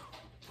food,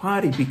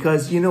 party,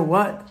 because you know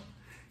what?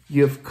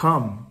 You've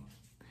come.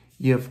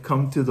 You have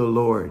come to the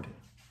Lord.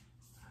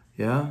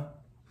 Yeah?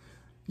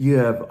 You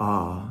have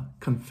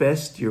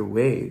confessed your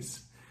ways.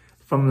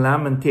 From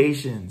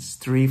Lamentations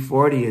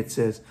 3:40, it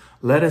says,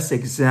 let us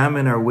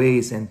examine our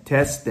ways and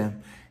test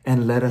them,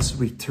 and let us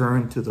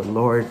return to the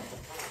Lord.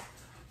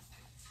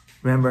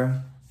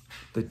 Remember,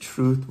 the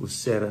truth will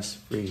set us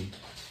free.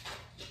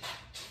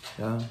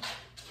 Yeah?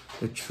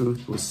 The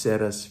truth will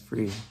set us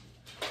free.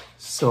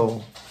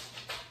 So,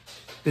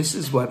 this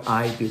is what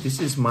I do.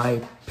 This is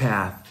my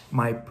path,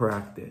 my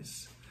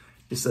practice.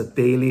 It's a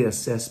daily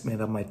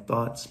assessment of my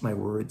thoughts, my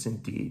words,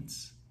 and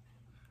deeds.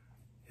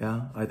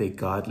 Yeah? Are they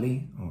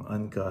godly or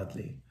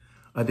ungodly?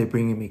 Are they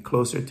bringing me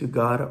closer to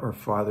God or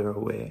farther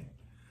away?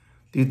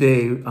 Do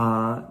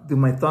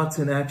my thoughts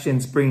and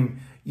actions bring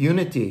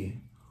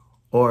unity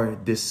or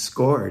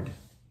discord?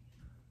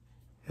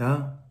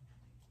 Yeah?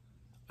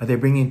 Are they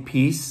bringing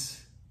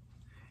peace?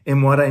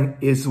 And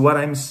is what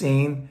I'm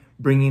saying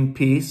bringing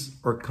peace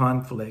or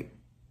conflict?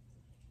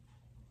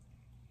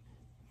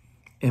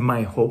 Am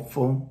I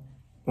hopeful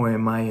or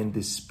am I in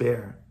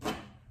despair?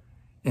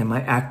 Am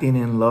I acting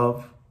in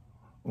love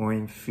or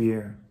in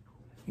fear?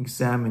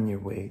 Examine your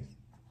ways.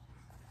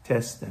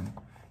 Test them.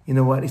 You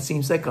know what? It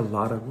seems like a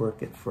lot of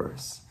work at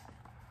first,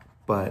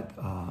 but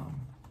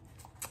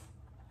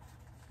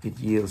it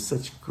yields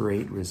such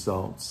great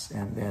results.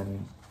 And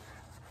then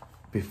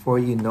before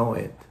you know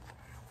it,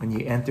 when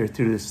you enter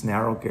through this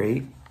narrow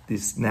gate,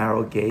 this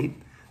narrow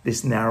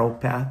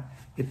path,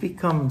 it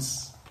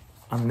becomes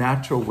a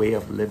natural way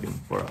of living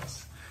for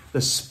us.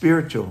 The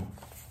spiritual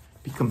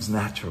becomes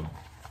natural.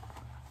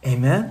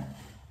 Amen?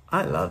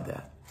 I love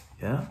that.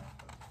 Yeah?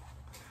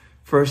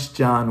 1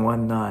 John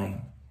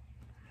 1:9.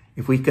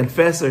 If we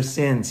confess our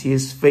sins, he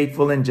is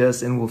faithful and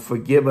just and will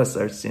forgive us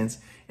our sins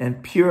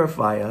and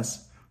purify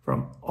us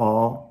from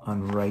all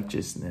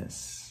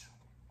unrighteousness.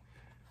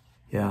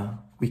 Yeah,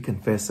 we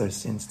confess our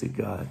sins to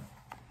God.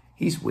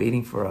 He's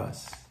waiting for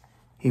us.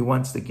 He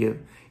wants to give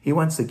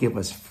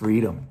us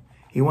freedom.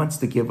 He wants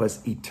to give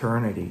us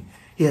eternity.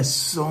 He has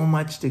so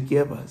much to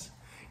give us.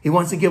 He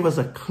wants to give us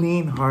a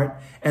clean heart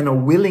and a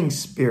willing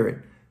spirit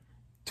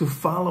to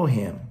follow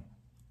him.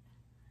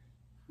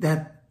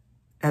 That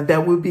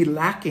will be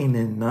lacking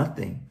in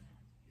nothing.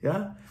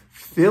 Yeah?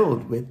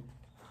 Filled with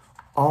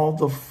all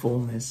the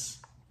fullness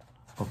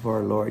of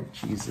our Lord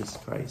Jesus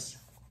Christ.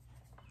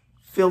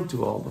 Filled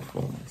to all the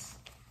fullness.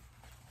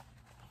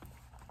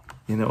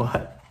 You know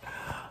what?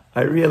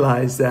 I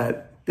realize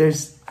that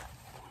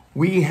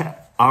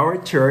our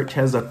church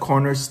has a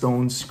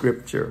cornerstone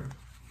scripture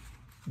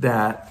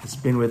that has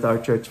been with our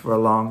church for a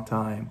long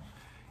time.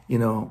 You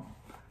know,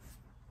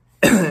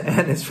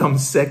 and it's from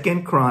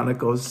 2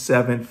 Chronicles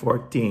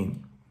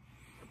 7:14.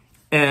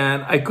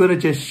 And I could have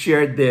just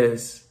shared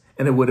this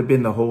and it would have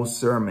been the whole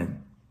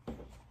sermon.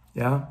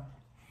 Yeah?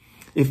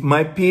 If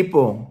my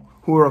people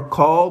who are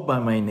called by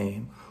my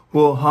name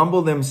will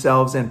humble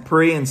themselves and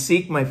pray and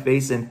seek my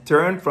face and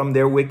turn from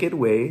their wicked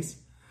ways,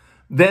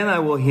 then I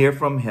will hear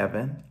from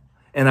heaven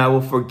and I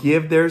will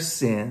forgive their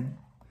sin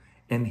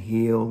and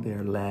heal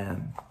their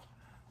land.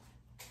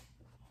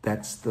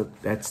 That's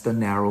the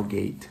narrow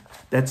gate.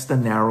 That's the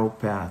narrow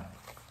path.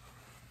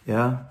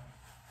 Yeah?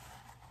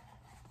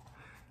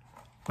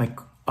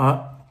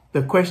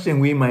 The question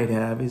we might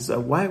have is,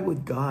 why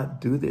would God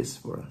do this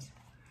for us?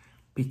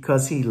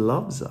 Because he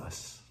loves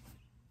us.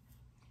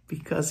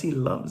 Because he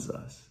loves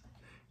us.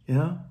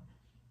 Yeah?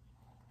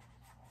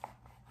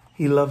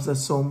 He loves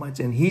us so much,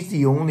 and he's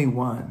the only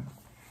one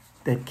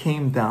that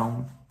came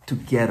down to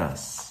get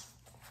us.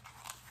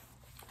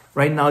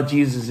 Right now,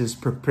 Jesus is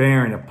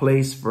preparing a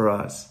place for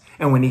us.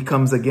 And when he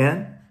comes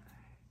again,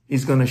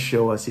 he's going to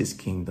show us his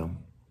kingdom.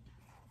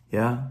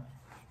 Yeah?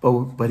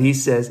 But he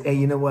says, hey,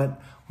 you know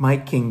what? My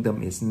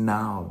kingdom is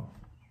now.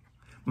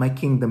 My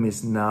kingdom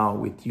is now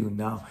with you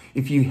now.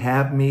 If you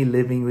have me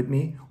living with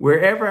me,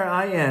 wherever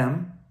I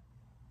am,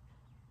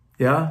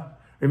 yeah?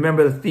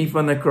 Remember the thief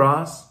on the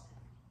cross?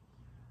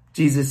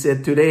 Jesus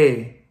said,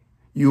 today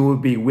you will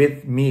be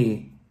with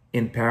me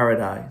in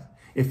paradise.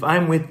 If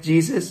I'm with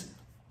Jesus,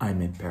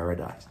 I'm in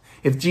paradise.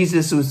 If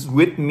Jesus was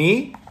with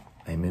me,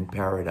 I'm in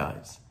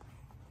paradise.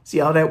 See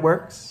how that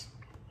works?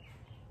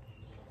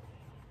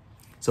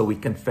 So we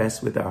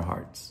confess with our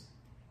hearts.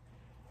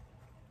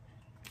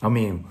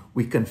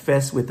 We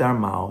confess with our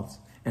mouths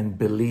and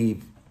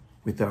believe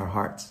with our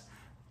hearts.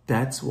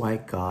 That's why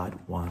God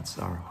wants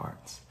our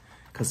hearts.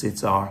 Because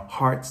it's our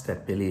hearts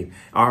that believe.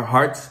 Our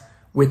hearts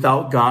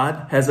without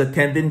God has a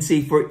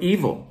tendency for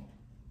evil.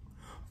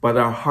 But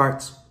our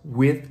hearts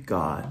with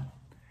God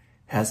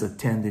has a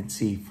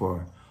tendency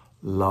for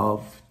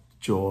love,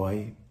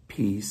 joy,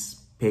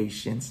 peace,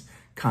 patience,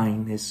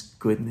 kindness,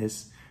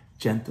 goodness,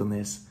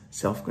 gentleness,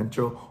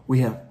 self-control. We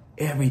have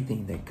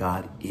everything that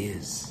God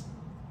is.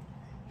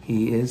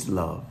 He is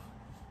love.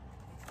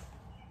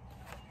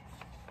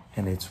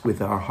 And it's with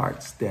our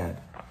hearts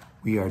that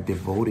we are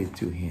devoted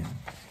to him.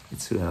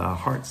 It's with our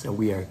hearts that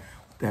we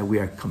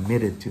are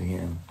committed to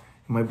him.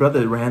 My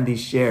brother Randy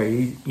shared,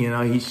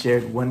 he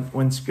shared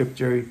one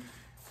scripture.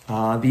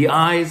 The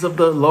eyes of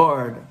the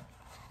Lord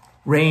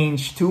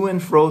range to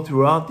and fro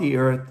throughout the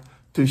earth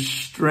to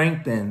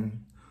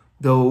strengthen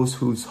those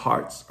whose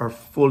hearts are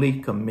fully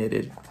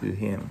committed to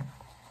him.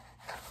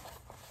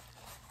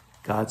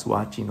 God's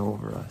watching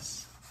over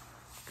us.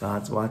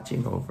 God's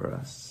watching over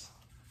us.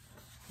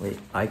 Wait,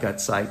 I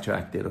got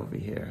sidetracked over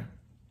here.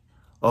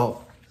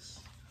 Oh,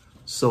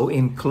 so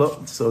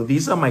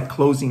these are my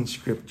closing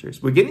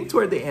scriptures. We're getting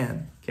toward the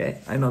end,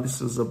 okay? I know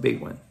this is a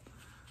big one.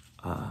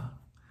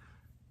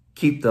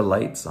 Keep the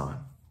lights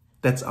on.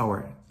 That's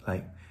our,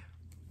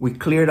 we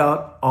cleared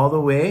out all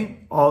the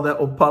way, all the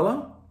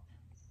Opala,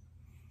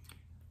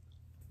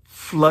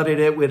 flooded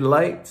it with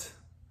light.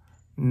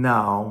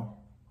 Now,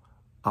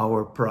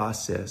 our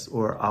process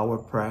or our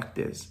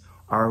practice,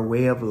 our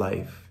way of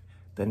life,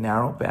 the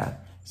narrow path,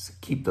 is to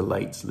keep the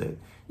lights lit.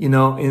 You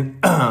know,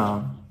 in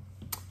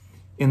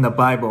the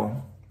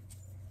Bible,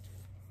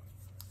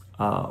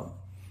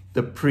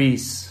 the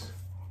priests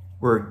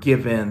were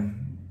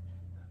given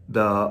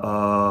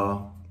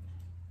their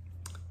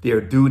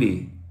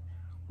duty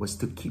was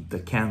to keep the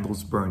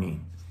candles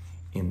burning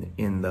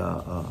in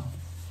the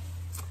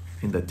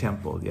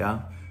temple,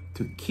 yeah,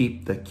 to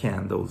keep the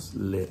candles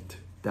lit.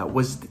 That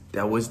was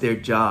their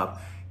job.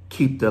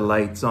 Keep the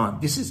lights on.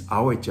 This is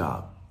our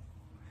job.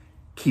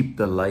 Keep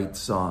the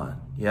lights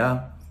on,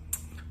 yeah.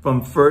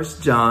 From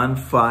 1 John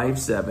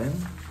 5:7.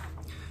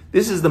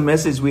 This is the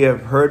message we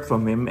have heard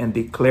from him and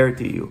declare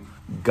to you.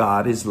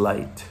 God is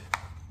light.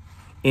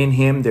 In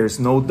him there's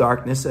no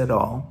darkness at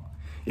all.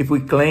 If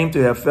we claim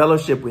to have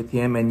fellowship with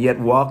him and yet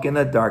walk in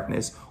the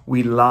darkness,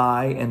 we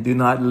lie and do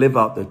not live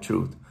out the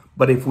truth.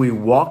 But if we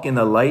walk in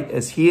the light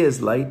as he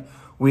is light,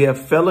 we have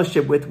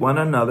fellowship with one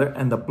another,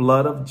 and the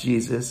blood of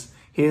Jesus,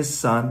 his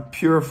son,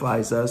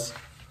 purifies us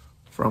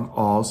from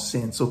all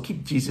sin. So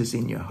keep Jesus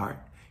in your heart.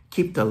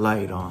 Keep the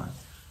light on.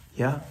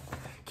 Yeah?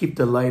 Keep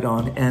the light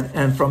on.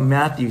 And from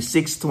Matthew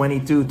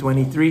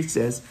 6:22-23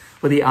 says,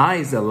 for the eye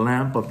is the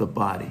lamp of the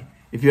body.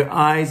 If your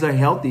eyes are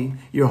healthy,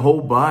 your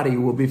whole body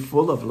will be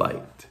full of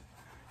light.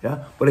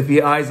 Yeah? But if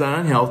your eyes are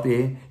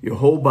unhealthy, your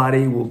whole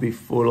body will be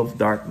full of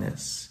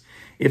darkness.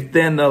 If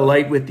then the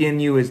light within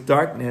you is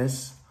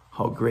darkness,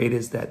 how great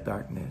is that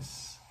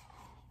darkness?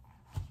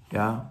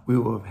 Yeah? We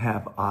will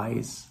have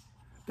eyes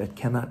that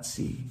cannot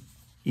see,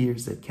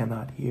 ears that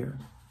cannot hear.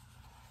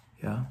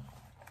 Yeah?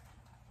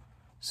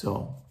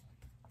 So,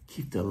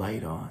 keep the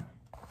light on.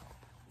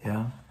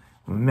 Yeah?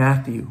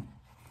 Matthew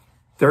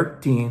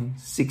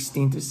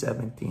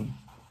 13:16-17.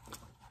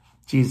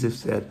 Jesus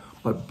said,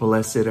 but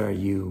blessed are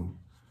you.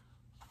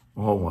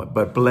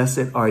 But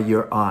blessed are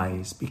your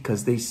eyes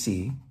because they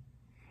see,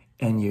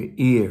 and your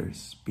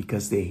ears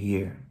because they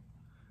hear.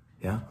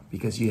 Yeah?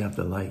 Because you have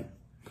the light.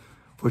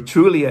 For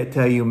truly I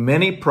tell you,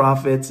 many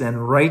prophets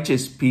and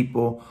righteous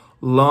people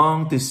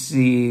long to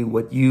see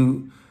what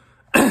you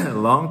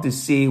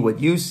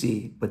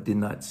see, but did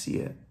not see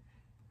it.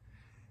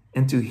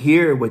 And to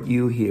hear what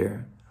you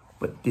hear,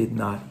 but did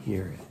not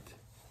hear it.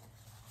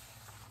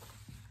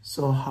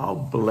 So how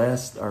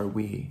blessed are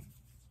we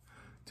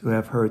to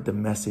have heard the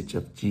message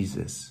of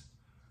Jesus,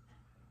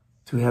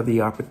 to have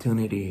the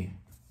opportunity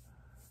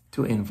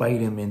to invite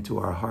him into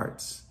our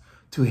hearts,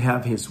 to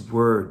have his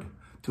word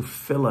to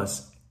fill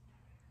us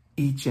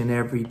each and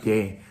every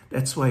day.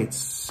 That's why it's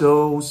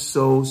so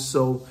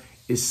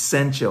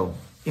essential,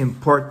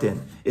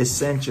 important,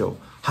 essential,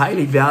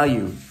 highly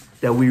valued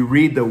that we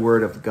read the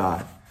word of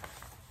God,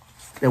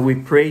 that we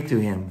pray to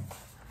him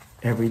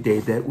every day,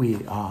 that we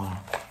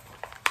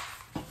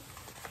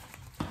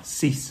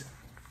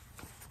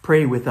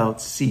pray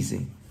without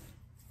ceasing.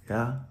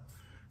 Yeah?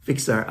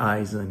 Fix our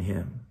eyes on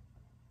him.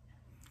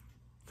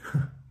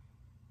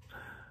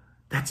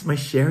 That's my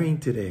sharing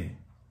today.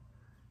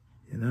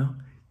 You know,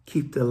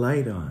 keep the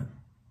light on.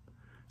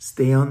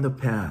 Stay on the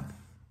path.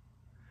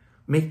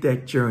 Make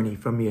that journey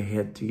from your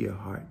head to your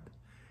heart,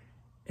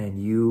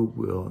 and you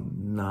will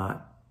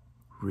not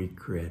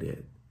regret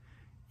it.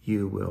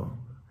 You will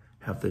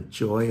have the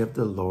joy of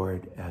the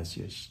Lord as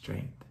your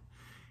strength.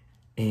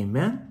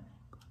 Amen.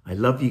 I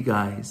love you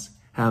guys.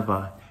 Have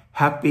a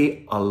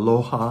happy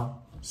Aloha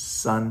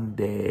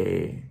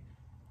Sunday.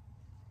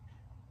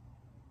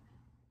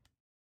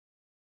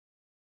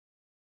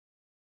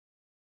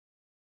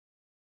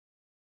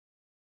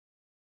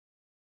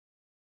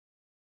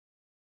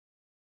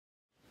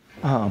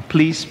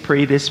 Please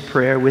pray this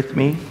prayer with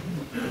me.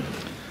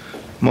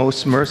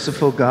 Most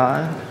merciful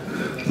God,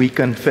 we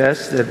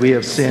confess that we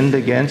have sinned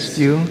against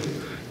you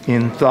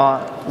in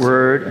thought,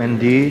 word, and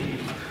deed,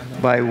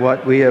 by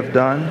what we have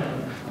done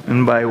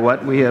and by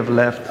what we have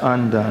left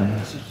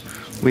undone.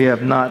 We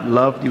have not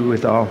loved you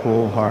with our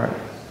whole heart.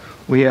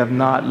 We have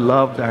not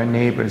loved our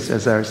neighbors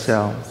as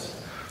ourselves.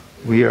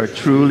 We are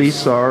truly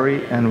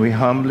sorry, and we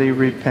humbly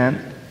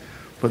repent.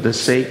 For the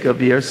sake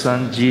of your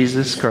Son,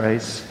 Jesus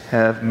Christ,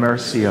 have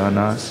mercy on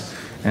us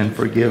and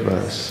forgive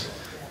us,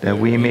 that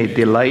we may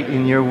delight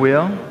in your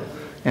will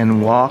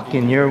and walk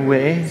in your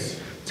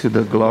ways to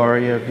the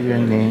glory of your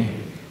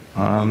name.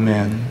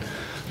 Amen.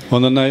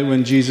 On the night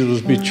when Jesus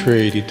was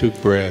betrayed, he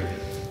took bread.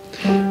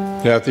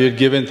 After he had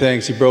given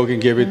thanks, he broke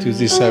and gave it to his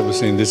disciples,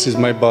 saying, "This is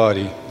my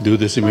body. Do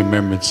this in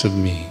remembrance of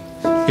me."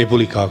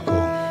 Epuli kako.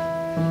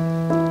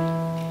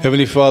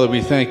 Heavenly Father,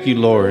 we thank you,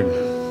 Lord,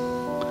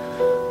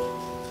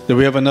 that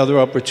we have another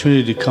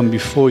opportunity to come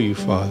before you,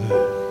 Father,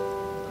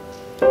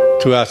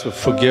 to ask for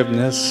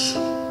forgiveness,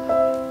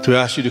 to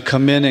ask you to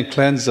come in and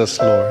cleanse us,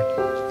 Lord,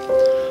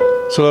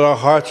 so that our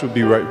hearts would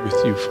be right with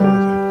you,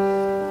 Father,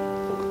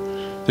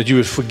 that you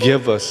would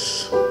forgive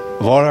us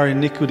of all our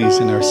iniquities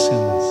and our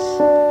sins.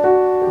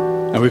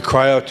 And we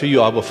cry out to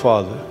you, Abba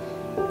Father,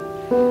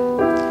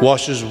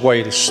 wash us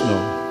white as snow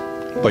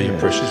by your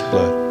precious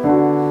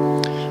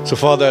blood. So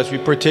Father, as we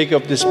partake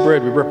of this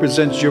bread, we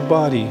represent your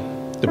body,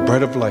 the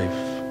bread of life.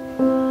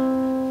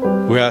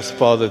 We ask,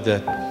 Father,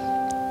 that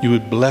you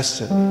would bless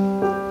it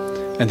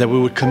and that we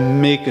would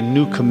make a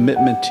new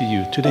commitment to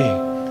you today,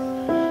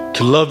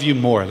 to love you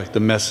more like the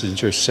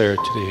messenger Sarah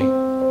today,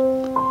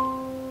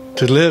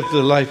 to live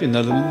the life in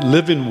the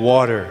living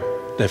water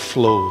that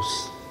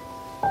flows.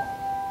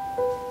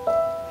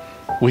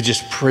 We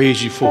just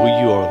praise you for who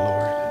you are,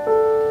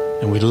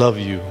 Lord, and we love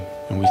you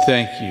and we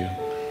thank you.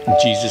 In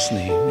Jesus'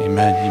 name,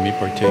 amen. You may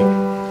partake.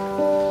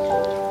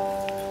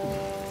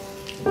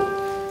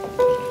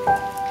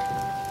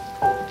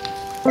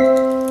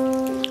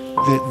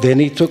 Then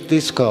he took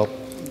this cup,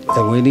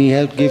 and when he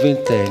had given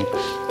thanks,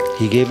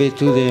 he gave it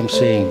to them,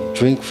 saying,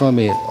 "Drink from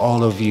it,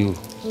 all of you.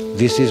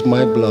 This is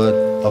my blood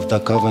of the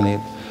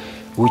covenant,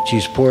 which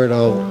is poured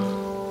out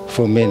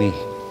for many.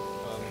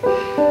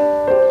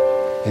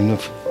 And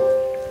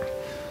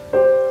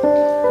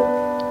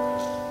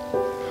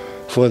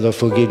for the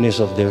forgiveness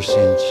of their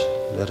sins."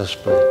 Let us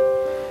pray.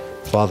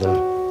 Father,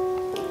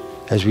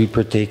 as we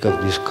partake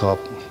of this cup,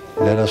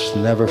 let us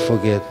never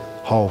forget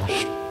how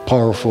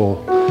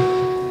powerful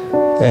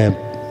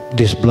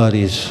this blood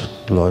is,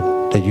 Lord,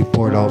 that you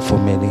poured out for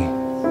many.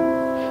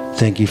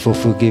 Thank you for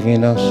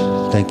forgiving us.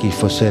 Thank you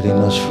for setting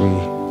us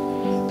free.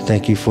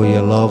 Thank you for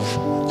your love.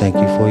 Thank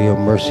you for your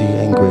mercy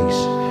and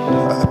grace.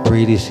 I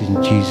pray this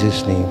in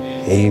Jesus' name.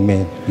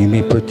 Amen. You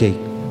may partake.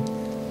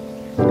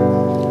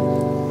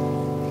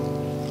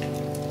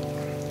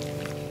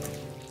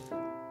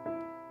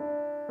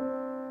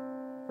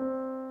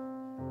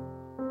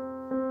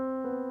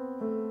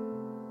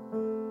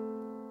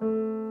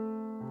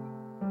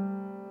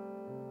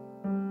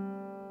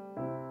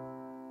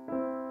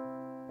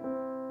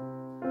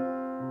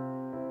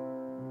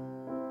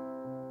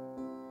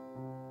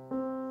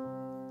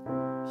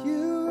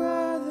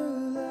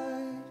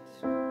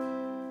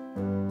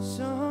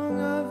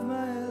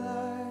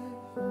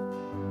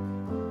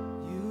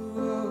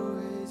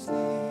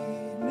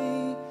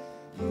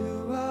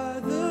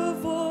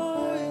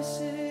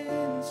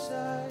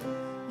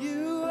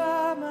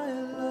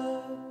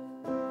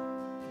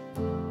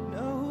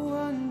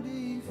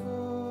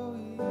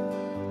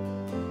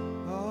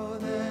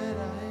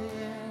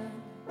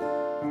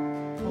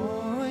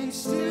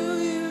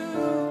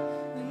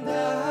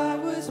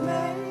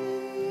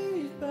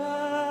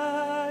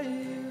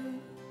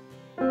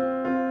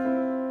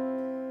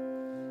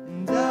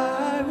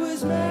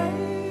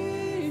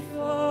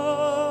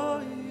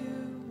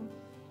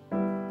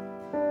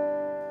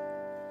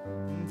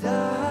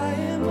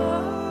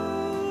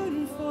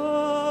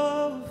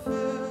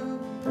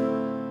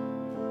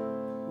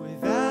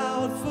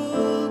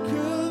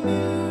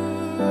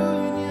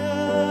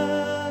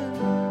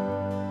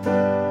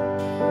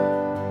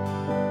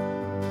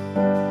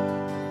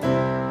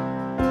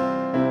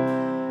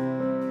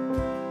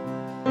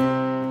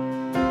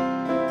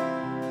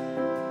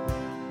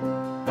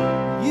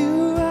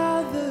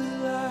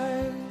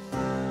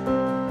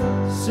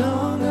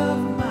 Song of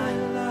my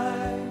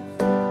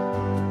life,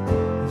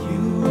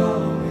 you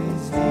are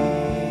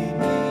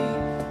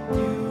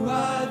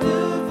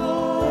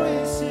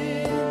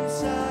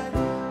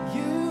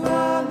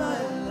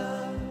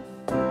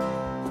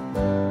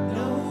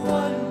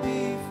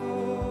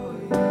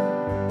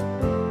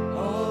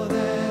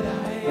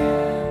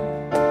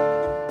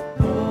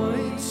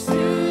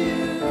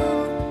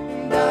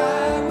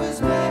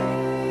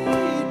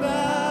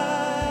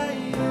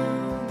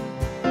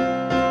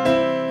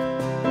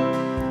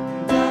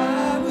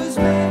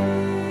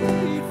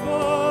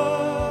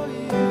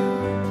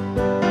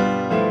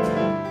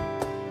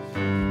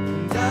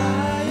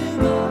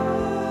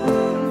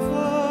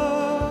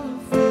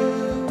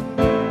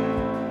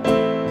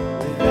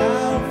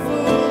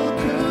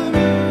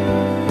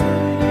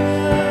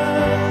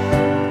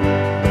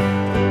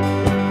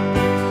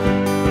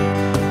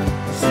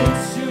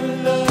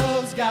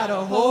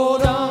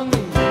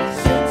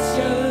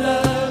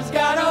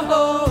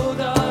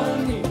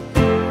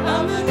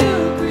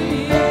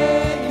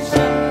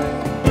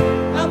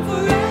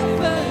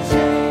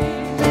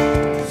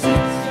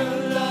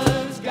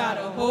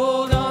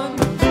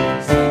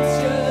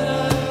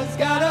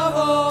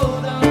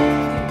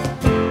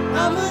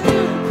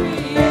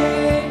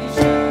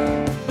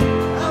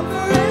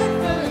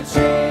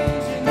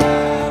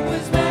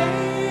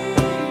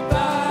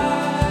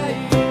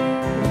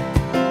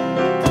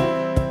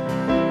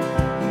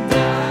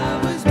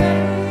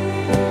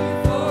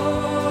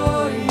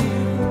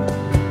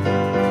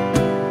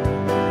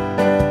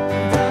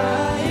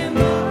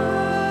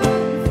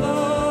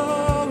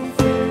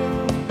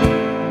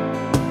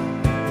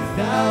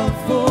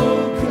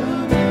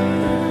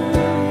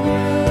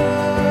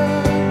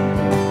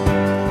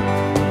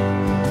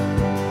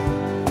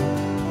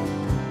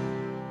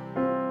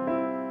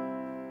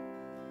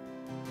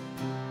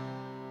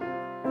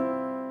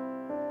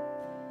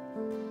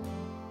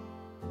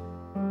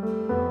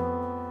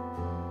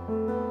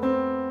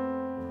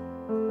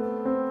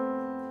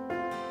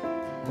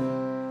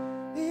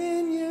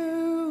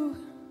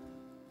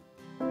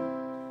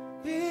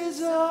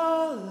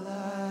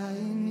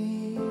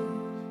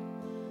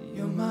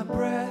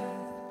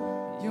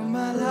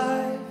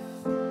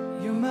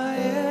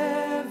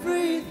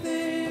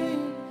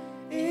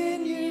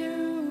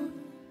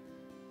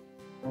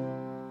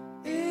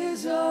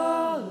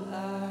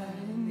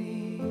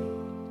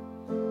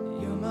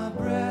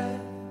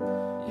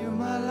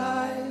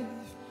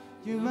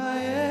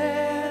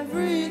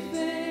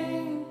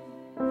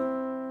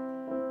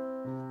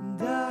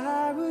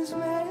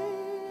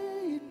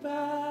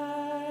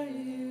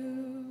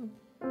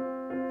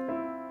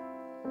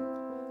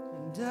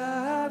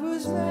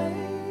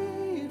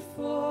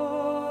for